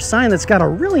another sign that's got a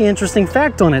really interesting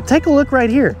fact on it. Take a look right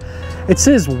here. It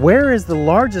says, "Where is the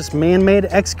largest man-made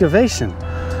excavation?"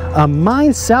 A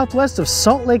mine southwest of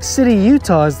Salt Lake City,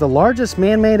 Utah is the largest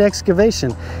man-made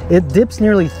excavation. It dips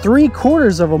nearly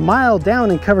 3/4 of a mile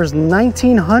down and covers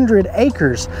 1,900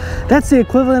 acres. That's the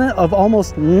equivalent of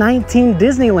almost 19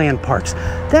 Disneyland parks.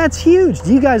 That's huge.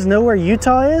 Do you guys know where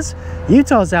Utah is?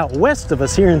 Utah's out west of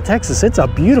us here in Texas. It's a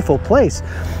beautiful place.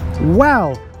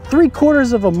 Wow,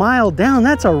 3/4 of a mile down.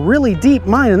 That's a really deep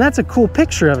mine, and that's a cool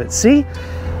picture of it, see?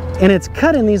 And it's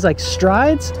cut in these like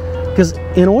strides, because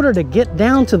in order to get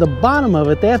down to the bottom of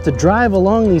it, they have to drive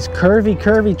along these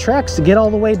curvy tracks to get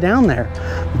all the way down there.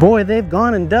 Boy, they've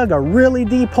gone and dug a really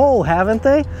deep hole, haven't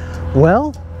they?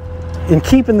 Well, in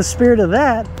keeping the spirit of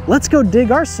that, let's go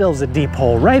dig ourselves a deep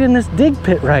hole right in this dig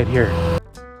pit right here.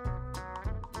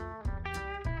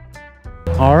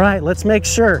 All right, let's make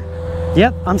sure.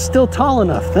 Yep, I'm still tall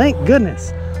enough, thank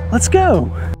goodness. Let's go.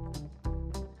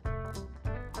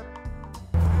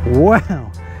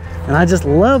 Wow. And I just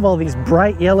love all these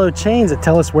bright yellow chains that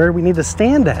tell us where we need to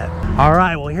stand at. All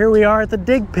right, well, here we are at the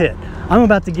dig pit. I'm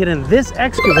about to get in this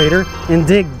excavator and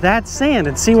dig that sand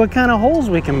and see what kind of holes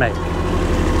we can make.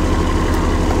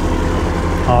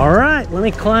 All right, let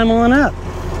me climb on up.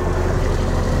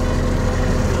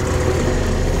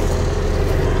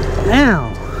 Now,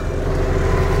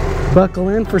 buckle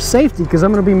in for safety because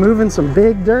I'm gonna be moving some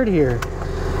big dirt here.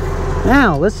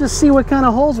 Now, let's just see what kind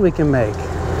of holes we can make.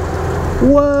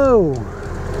 Whoa!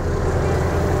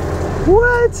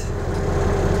 What?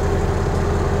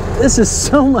 This is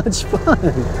so much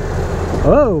fun.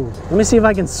 Oh, let me see if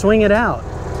I can swing it out.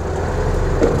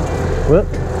 Whoop.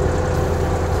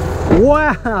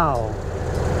 Wow!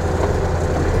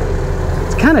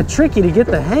 It's kind of tricky to get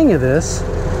the hang of this,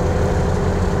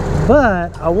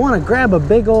 but I want to grab a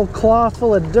big old claw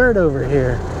full of dirt over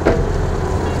here.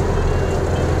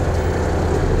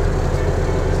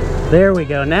 There we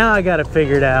go. Now I got it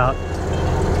figured out.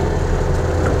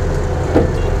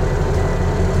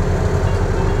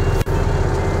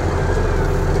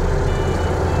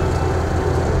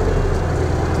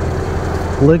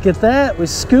 Look at that. We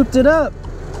scooped it up.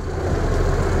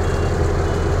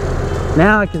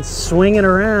 Now I can swing it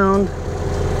around.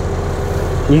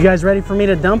 You guys ready for me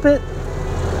to dump it?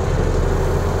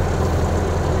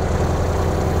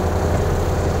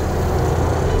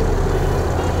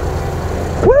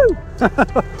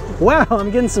 Wow, I'm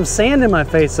getting some sand in my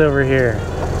face over here.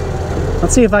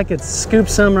 Let's see if I could scoop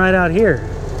some right out here.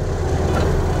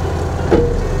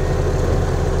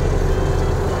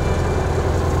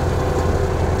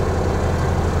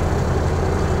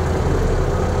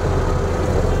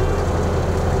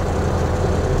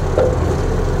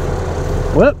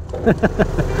 Whoop.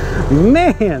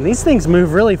 Man, these things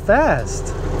move really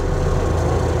fast.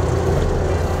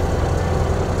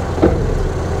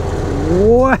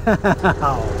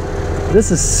 Wow,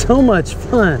 this is so much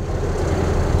fun.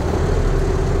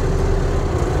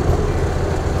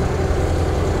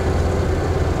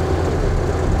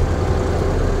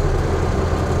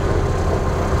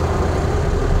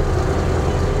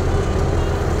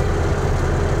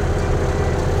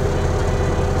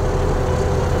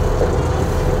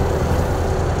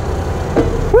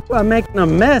 I'm making a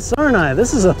mess, aren't I?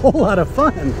 This is a whole lot of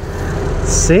fun.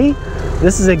 See?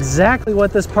 This is exactly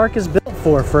what this park is built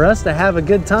for us to have a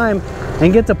good time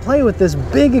and get to play with this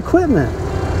big equipment.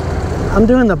 I'm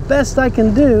doing the best I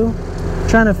can do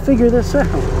trying to figure this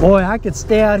out. Boy, I could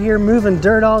stay out here moving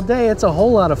dirt all day. It's a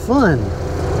whole lot of fun.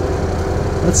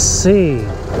 Let's see.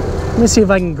 Let me see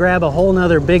if I can grab a whole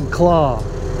nother big claw.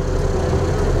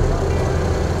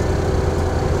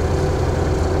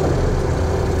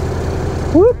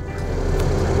 Whoop.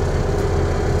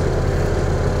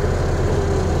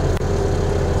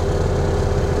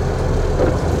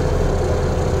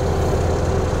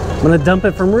 I'm gonna dump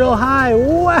it from real high.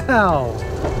 Wow!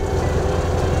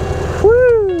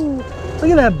 Woo!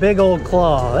 Look at that big old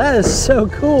claw. That is so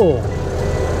cool.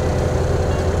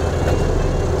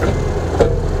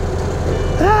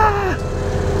 Ah!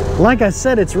 Like I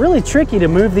said, it's really tricky to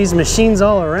move these machines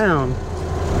all around.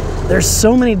 There's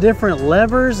so many different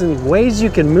levers and ways you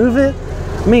can move it.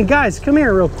 I mean, guys, come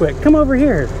here real quick. Come over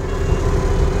here.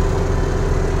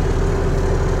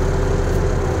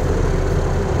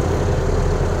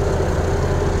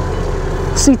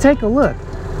 See, take a look.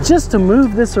 Just to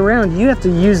move this around, you have to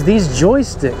use these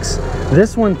joysticks.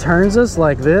 This one turns us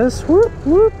like this. Whoop,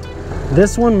 whoop.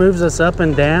 This one moves us up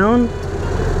and down.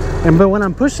 But when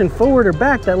I'm pushing forward or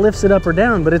back, that lifts it up or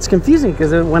down. But it's confusing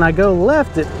because when I go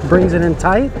left, it brings it in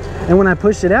tight. And when I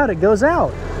push it out, it goes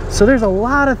out. So there's a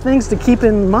lot of things to keep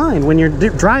in mind when you're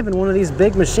driving one of these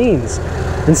big machines.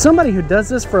 And somebody who does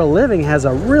this for a living has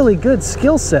a really good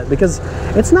skill set, because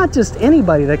it's not just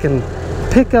anybody that can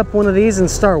pick up one of these and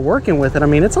start working with it. I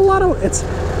mean, it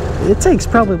takes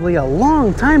probably a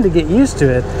long time to get used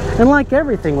to it. And like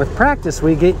everything, with practice,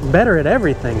 we get better at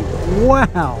everything.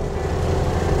 Wow.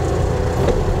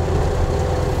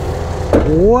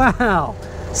 Wow.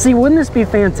 See, wouldn't this be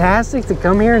fantastic to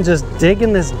come here and just dig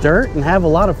in this dirt and have a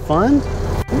lot of fun?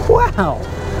 Wow.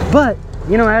 But,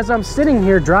 you know, as I'm sitting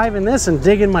here driving this and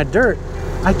digging my dirt,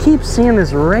 I keep seeing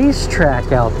this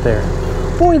racetrack out there.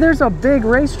 Boy, there's a big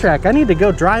racetrack. I need to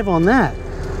go drive on that.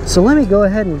 So let me go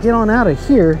ahead and get on out of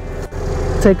here,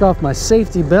 take off my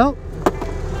safety belt,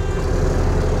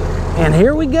 and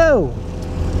here we go.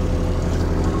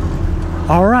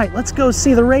 All right, let's go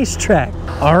see the racetrack.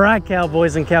 All right,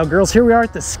 cowboys and cowgirls, here we are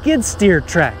at the skid steer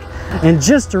track. And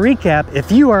just to recap,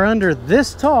 if you are under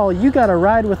this tall, you gotta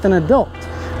ride with an adult.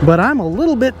 But I'm a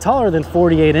little bit taller than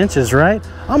 48 inches, right?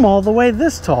 I'm all the way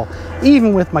this tall,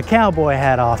 even with my cowboy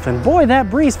hat off. And boy,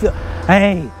 that breeze feels...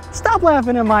 Hey, stop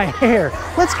laughing at my hair.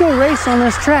 Let's go race on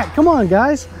this track. Come on,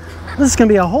 guys. This is gonna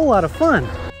be a whole lot of fun.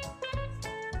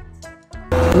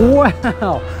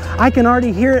 Wow, I can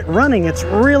already hear it running. It's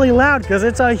really loud because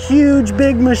it's a huge,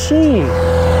 big machine.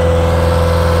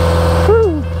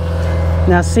 Whew.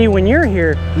 Now see, when you're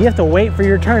here, you have to wait for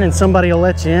your turn and somebody will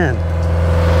let you in.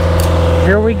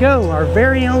 Here we go, our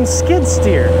very own skid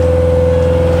steer.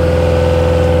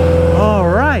 All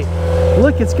right,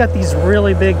 look, it's got these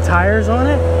really big tires on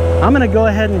it. I'm gonna go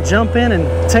ahead and jump in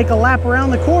and take a lap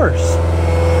around the course.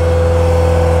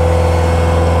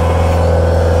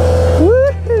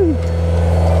 Woohoo!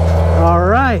 All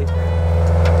right,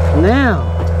 now,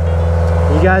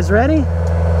 you guys ready?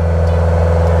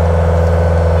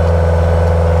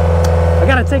 I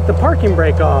gotta take the parking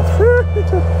brake off.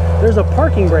 There's a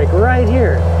parking brake right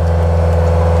here.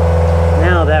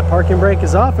 Now that parking brake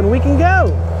is off and we can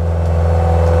go.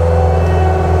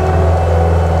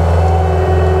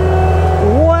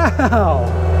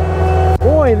 Wow.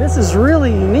 Boy, this is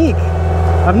really unique.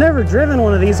 I've never driven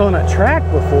one of these on a track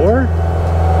before.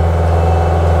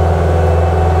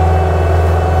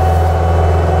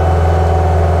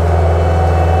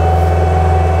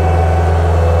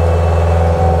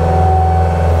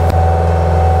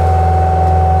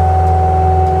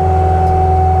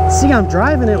 See, I'm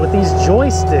driving it with these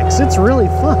joysticks. It's really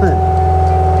fun.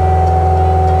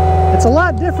 It's a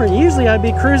lot different. Usually I'd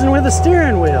be cruising with a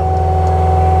steering wheel.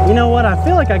 You know what? I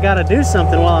feel like I gotta do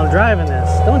something while I'm driving this.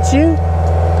 Don't you?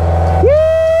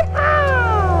 Yee-haw!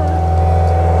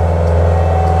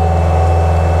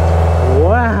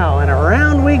 Wow, and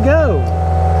around we go.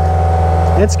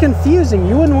 It's confusing.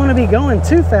 You wouldn't want to be going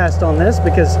too fast on this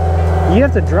because you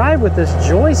have to drive with this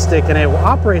joystick and it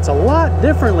operates a lot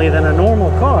differently than a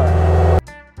normal car.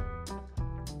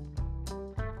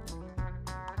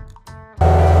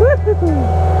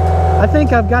 I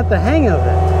think I've got the hang of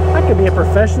it. I could be a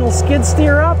professional skid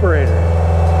steer operator.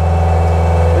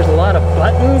 There's a lot of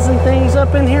buttons and things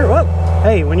up in here. Whoa!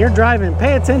 Hey, when you're driving,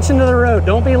 pay attention to the road.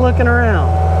 Don't be looking around.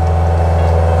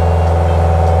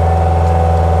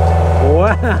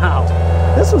 Wow,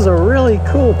 this was a really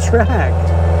cool track.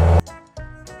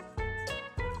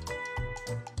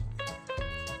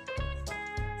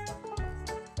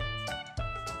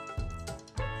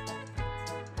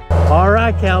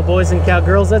 cowboys and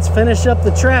cowgirls, let's finish up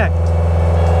the track.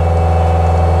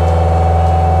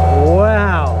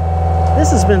 Wow,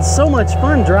 this has been so much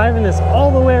fun driving this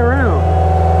all the way around.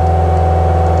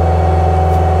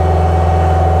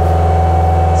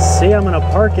 See, I'm gonna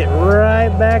park it right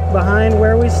back behind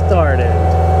where we started.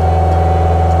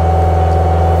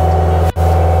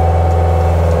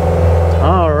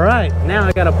 All right, now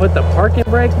I gotta put the parking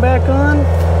brake back on,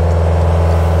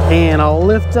 and I'll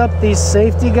lift up these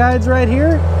safety guides right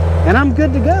here, and I'm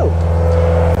good to go.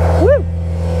 Woo!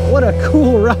 What a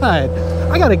cool ride.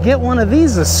 I gotta get one of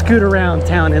these to scoot around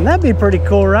town in. That'd be pretty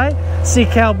cool, right? See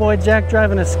Cowboy Jack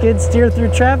driving a skid steer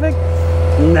through traffic?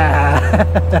 Nah,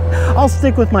 I'll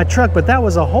stick with my truck, but that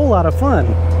was a whole lot of fun.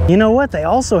 You know what? They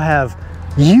also have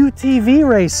UTV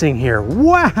racing here.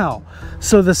 Wow!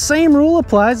 So the same rule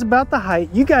applies about the height.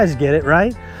 You guys get it,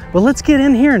 right? But let's get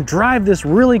in here and drive this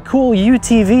really cool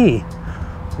UTV.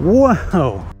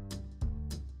 Whoa!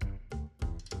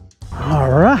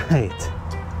 All right.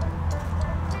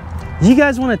 You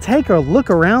guys want to take a look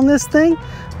around this thing?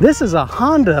 This is a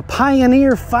Honda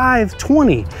Pioneer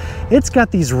 520. It's got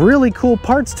these really cool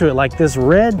parts to it, like this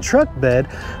red truck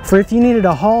bed for if you needed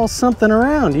to haul something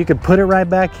around. You could put it right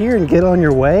back here and get on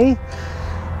your way.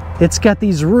 It's got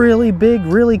these really big,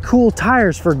 really cool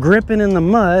tires for gripping in the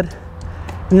mud.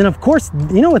 And then of course,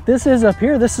 you know what this is up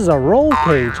here? This is a roll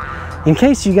cage. In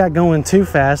case you got going too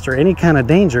fast or any kind of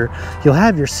danger, you'll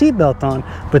have your seatbelt on,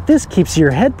 but this keeps your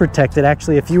head protected.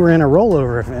 Actually, if you were in a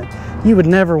rollover event, you would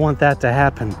never want that to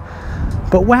happen.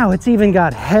 But wow, it's even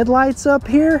got headlights up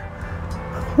here.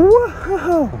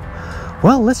 Whoa!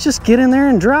 Well, let's just get in there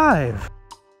and drive.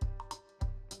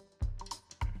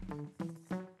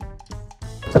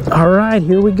 All right,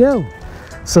 here we go.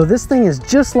 So this thing is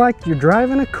just like you're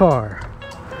driving a car.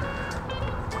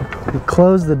 We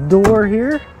close the door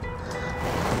here,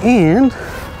 and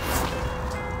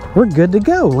we're good to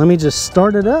go. Let me just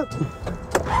start it up.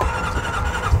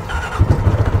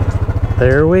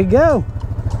 There we go.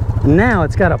 Now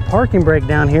it's got a parking brake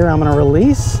down here I'm gonna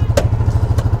release,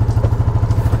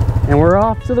 and we're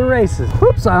off to the races.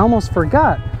 Whoops, I almost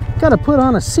forgot. Gotta put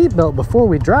on a seatbelt before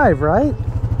we drive, right?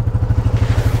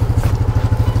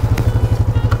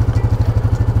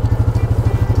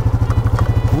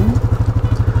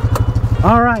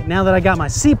 All right, now that I got my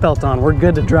seatbelt on, we're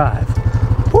good to drive.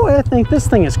 Boy, I think this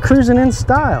thing is cruising in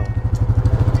style.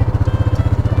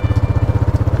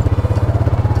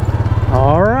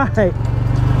 All right.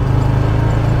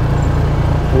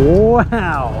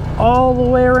 Wow, all the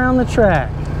way around the track.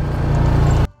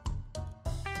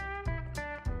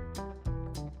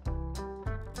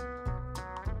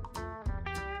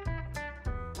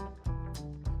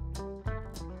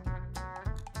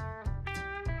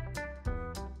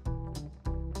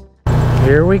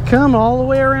 Here we come all the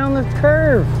way around the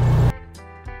curve.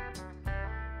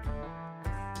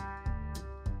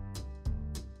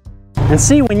 And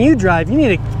see, when you drive, you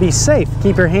need to be safe.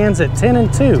 Keep your hands at 10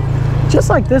 and 2. Just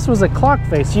like this was a clock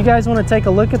face. You guys want to take a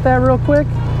look at that real quick?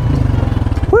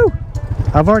 Woo!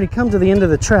 I've already come to the end of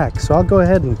the track, so I'll go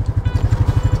ahead and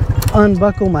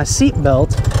unbuckle my seat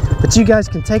belt, but you guys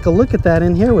can take a look at that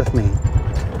in here with me.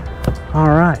 All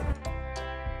right.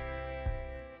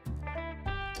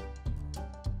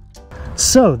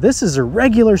 So this is a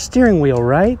regular steering wheel,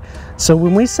 right? So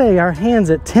when we say our hands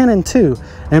at 10 and 2,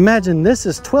 imagine this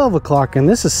is 12 o'clock and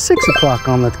this is 6 o'clock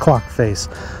on the clock face.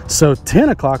 So 10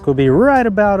 o'clock will be right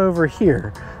about over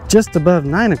here, just above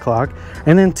 9 o'clock,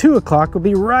 and then 2 o'clock will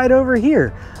be right over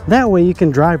here. That way you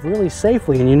can drive really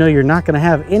safely and you know you're not going to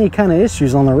have any kind of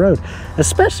issues on the road,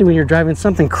 especially when you're driving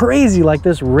something crazy like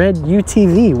this red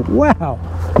UTV. Wow.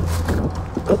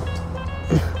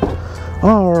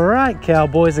 All right,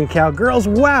 cowboys and cowgirls,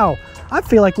 wow, I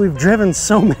feel like we've driven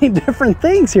so many different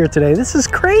things here today. This is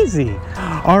crazy.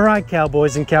 All right,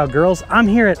 cowboys and cowgirls, I'm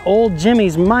here at Old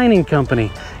Jimmy's Mining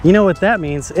Company. You know what that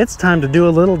means? It's time to do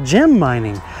a little gem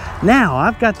mining. Now,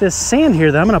 I've got this sand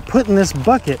here that I'm gonna put in this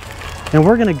bucket, and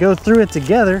we're gonna go through it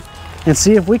together and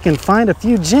see if we can find a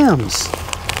few gems.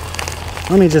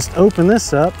 Let me just open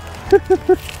this up.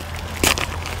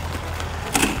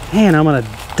 And I'm gonna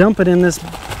dump it in this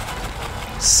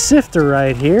sifter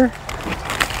right here.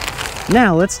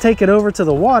 Now let's take it over to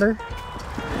the water,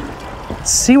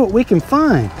 see what we can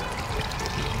find.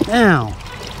 Now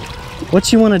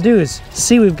what you want to do is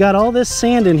see, we've got all this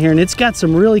sand in here and it's got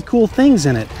some really cool things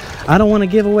in it. I don't want to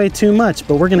give away too much,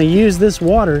 but we're going to use this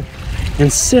water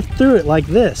and sift through it like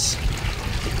this.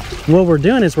 What we're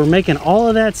doing is we're making all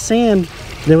of that sand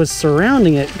that was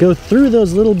surrounding it go through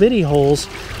those little bitty holes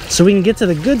so we can get to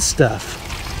the good stuff.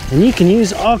 And you can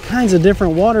use all kinds of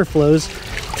different water flows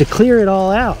to clear it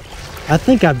all out. I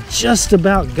think I've just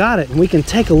about got it, and we can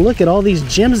take a look at all these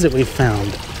gems that we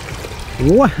found.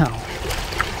 Wow.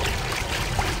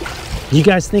 You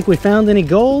guys think we found any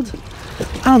gold?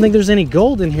 I don't think there's any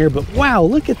gold in here, but wow,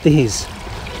 look at these.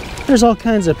 There's all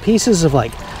kinds of pieces of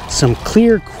like some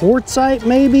clear quartzite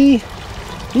maybe.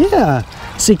 Yeah.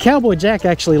 See, Cowboy Jack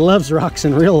actually loves rocks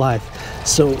in real life.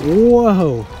 So,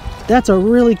 whoa, that's a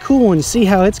really cool one. You see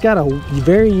how it's got a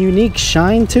very unique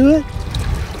shine to it?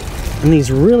 And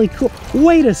these really cool,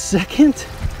 wait a second.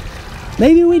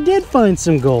 Maybe we did find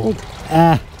some gold.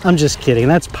 I'm just kidding,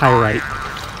 that's pyrite.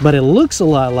 But it looks a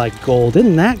lot like gold,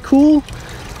 isn't that cool?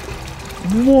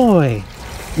 Boy,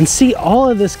 and see, all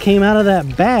of this came out of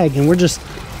that bag, and we're just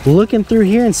looking through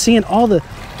here and seeing all the,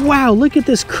 wow, look at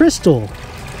this crystal.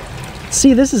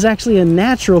 See, this is actually a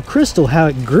natural crystal, how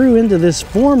it grew into this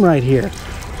form right here.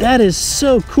 That is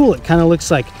so cool. It kind of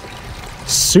looks like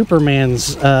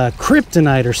Superman's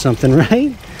kryptonite or something,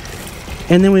 right?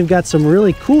 And then we've got some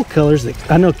really cool colors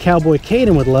that I know Cowboy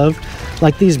Caden would love,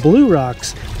 like these blue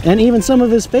rocks, and even some of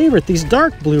his favorite, these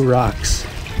dark blue rocks.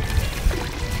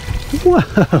 Whoa,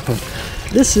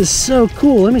 this is so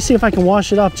cool. Let me see if I can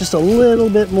wash it off just a little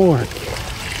bit more.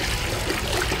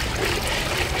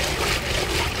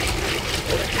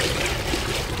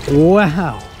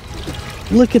 Wow,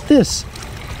 look at this.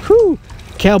 Whew.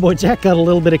 Cowboy Jack got a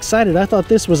little bit excited. I thought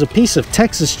this was a piece of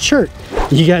Texas chert.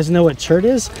 You guys know what chert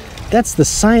is? That's the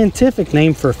scientific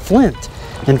name for flint.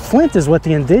 And flint is what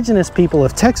the indigenous people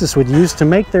of Texas would use to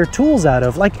make their tools out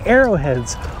of, like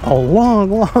arrowheads, a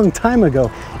long, long time ago,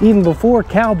 even before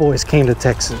cowboys came to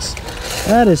Texas.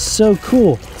 That is so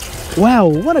cool. Wow,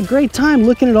 what a great time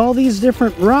looking at all these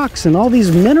different rocks and all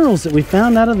these minerals that we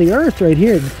found out of the earth right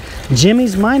here at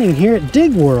Jimmy's Mining here at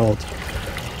Dig World.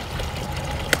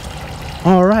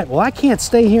 All right, well, I can't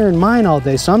stay here and mine all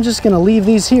day, so I'm just gonna leave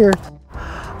these here.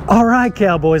 All right,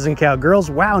 cowboys and cowgirls,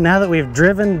 wow, now that we've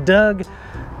driven, dug,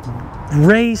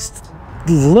 raced,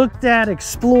 looked at,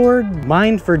 explored,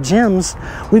 mined for gems,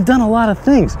 we've done a lot of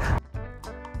things.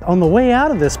 On the way out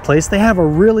of this place, they have a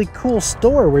really cool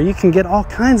store where you can get all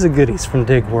kinds of goodies from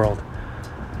Dig World.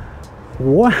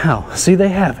 Wow, see, they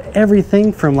have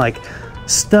everything from like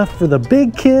stuff for the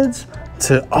big kids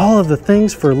to all of the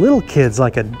things for little kids,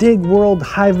 like a Dig World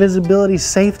high visibility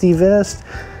safety vest,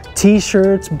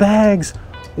 t-shirts, bags.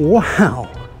 Wow,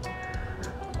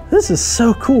 this is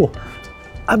so cool.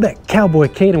 I bet Cowboy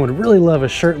Caden would really love a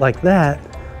shirt like that.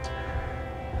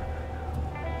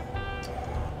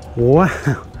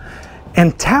 Wow,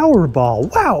 and Tower Ball.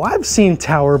 Wow, I've seen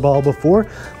Tower Ball before.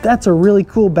 That's a really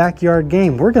cool backyard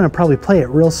game. We're gonna probably play it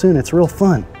real soon. It's real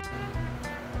fun.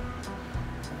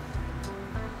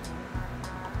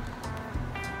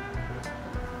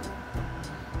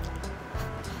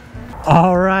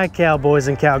 All right, cowboys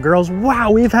and cowgirls.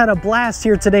 Wow, we've had a blast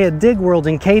here today at Dig World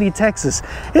in Katy, Texas.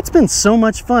 It's been so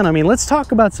much fun. I mean, let's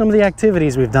talk about some of the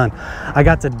activities we've done. I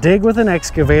got to dig with an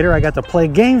excavator. I got to play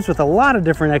games with a lot of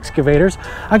different excavators.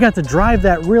 I got to drive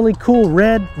that really cool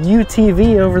red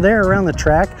UTV over there around the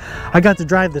track. I got to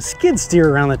drive the skid steer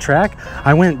around the track.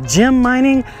 I went gem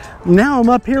mining. Now I'm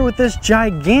up here with this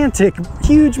gigantic,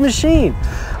 huge machine.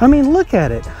 I mean, look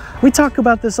at it. We talk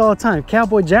about this all the time.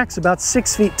 Cowboy Jack's about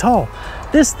 6 feet tall.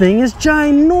 This thing is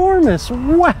ginormous.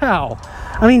 Wow.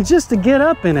 I mean, just to get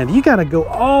up in it, you got to go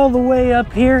all the way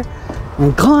up here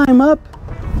and climb up.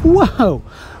 Whoa.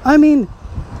 I mean,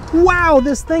 wow,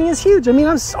 this thing is huge. I mean,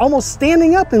 I'm almost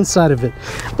standing up inside of it.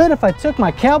 But if I took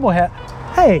my cowboy hat,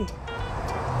 hey,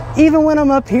 even when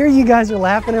I'm up here, you guys are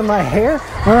laughing at my hair.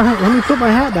 All right, let me put my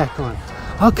hat back on.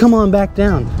 I'll come on back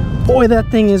down. Boy,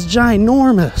 that thing is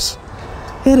ginormous.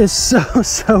 It is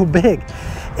so big.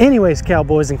 Anyways,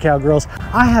 cowboys and cowgirls,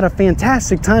 I had a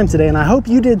fantastic time today, and I hope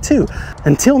you did too.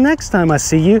 Until next time I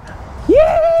see you,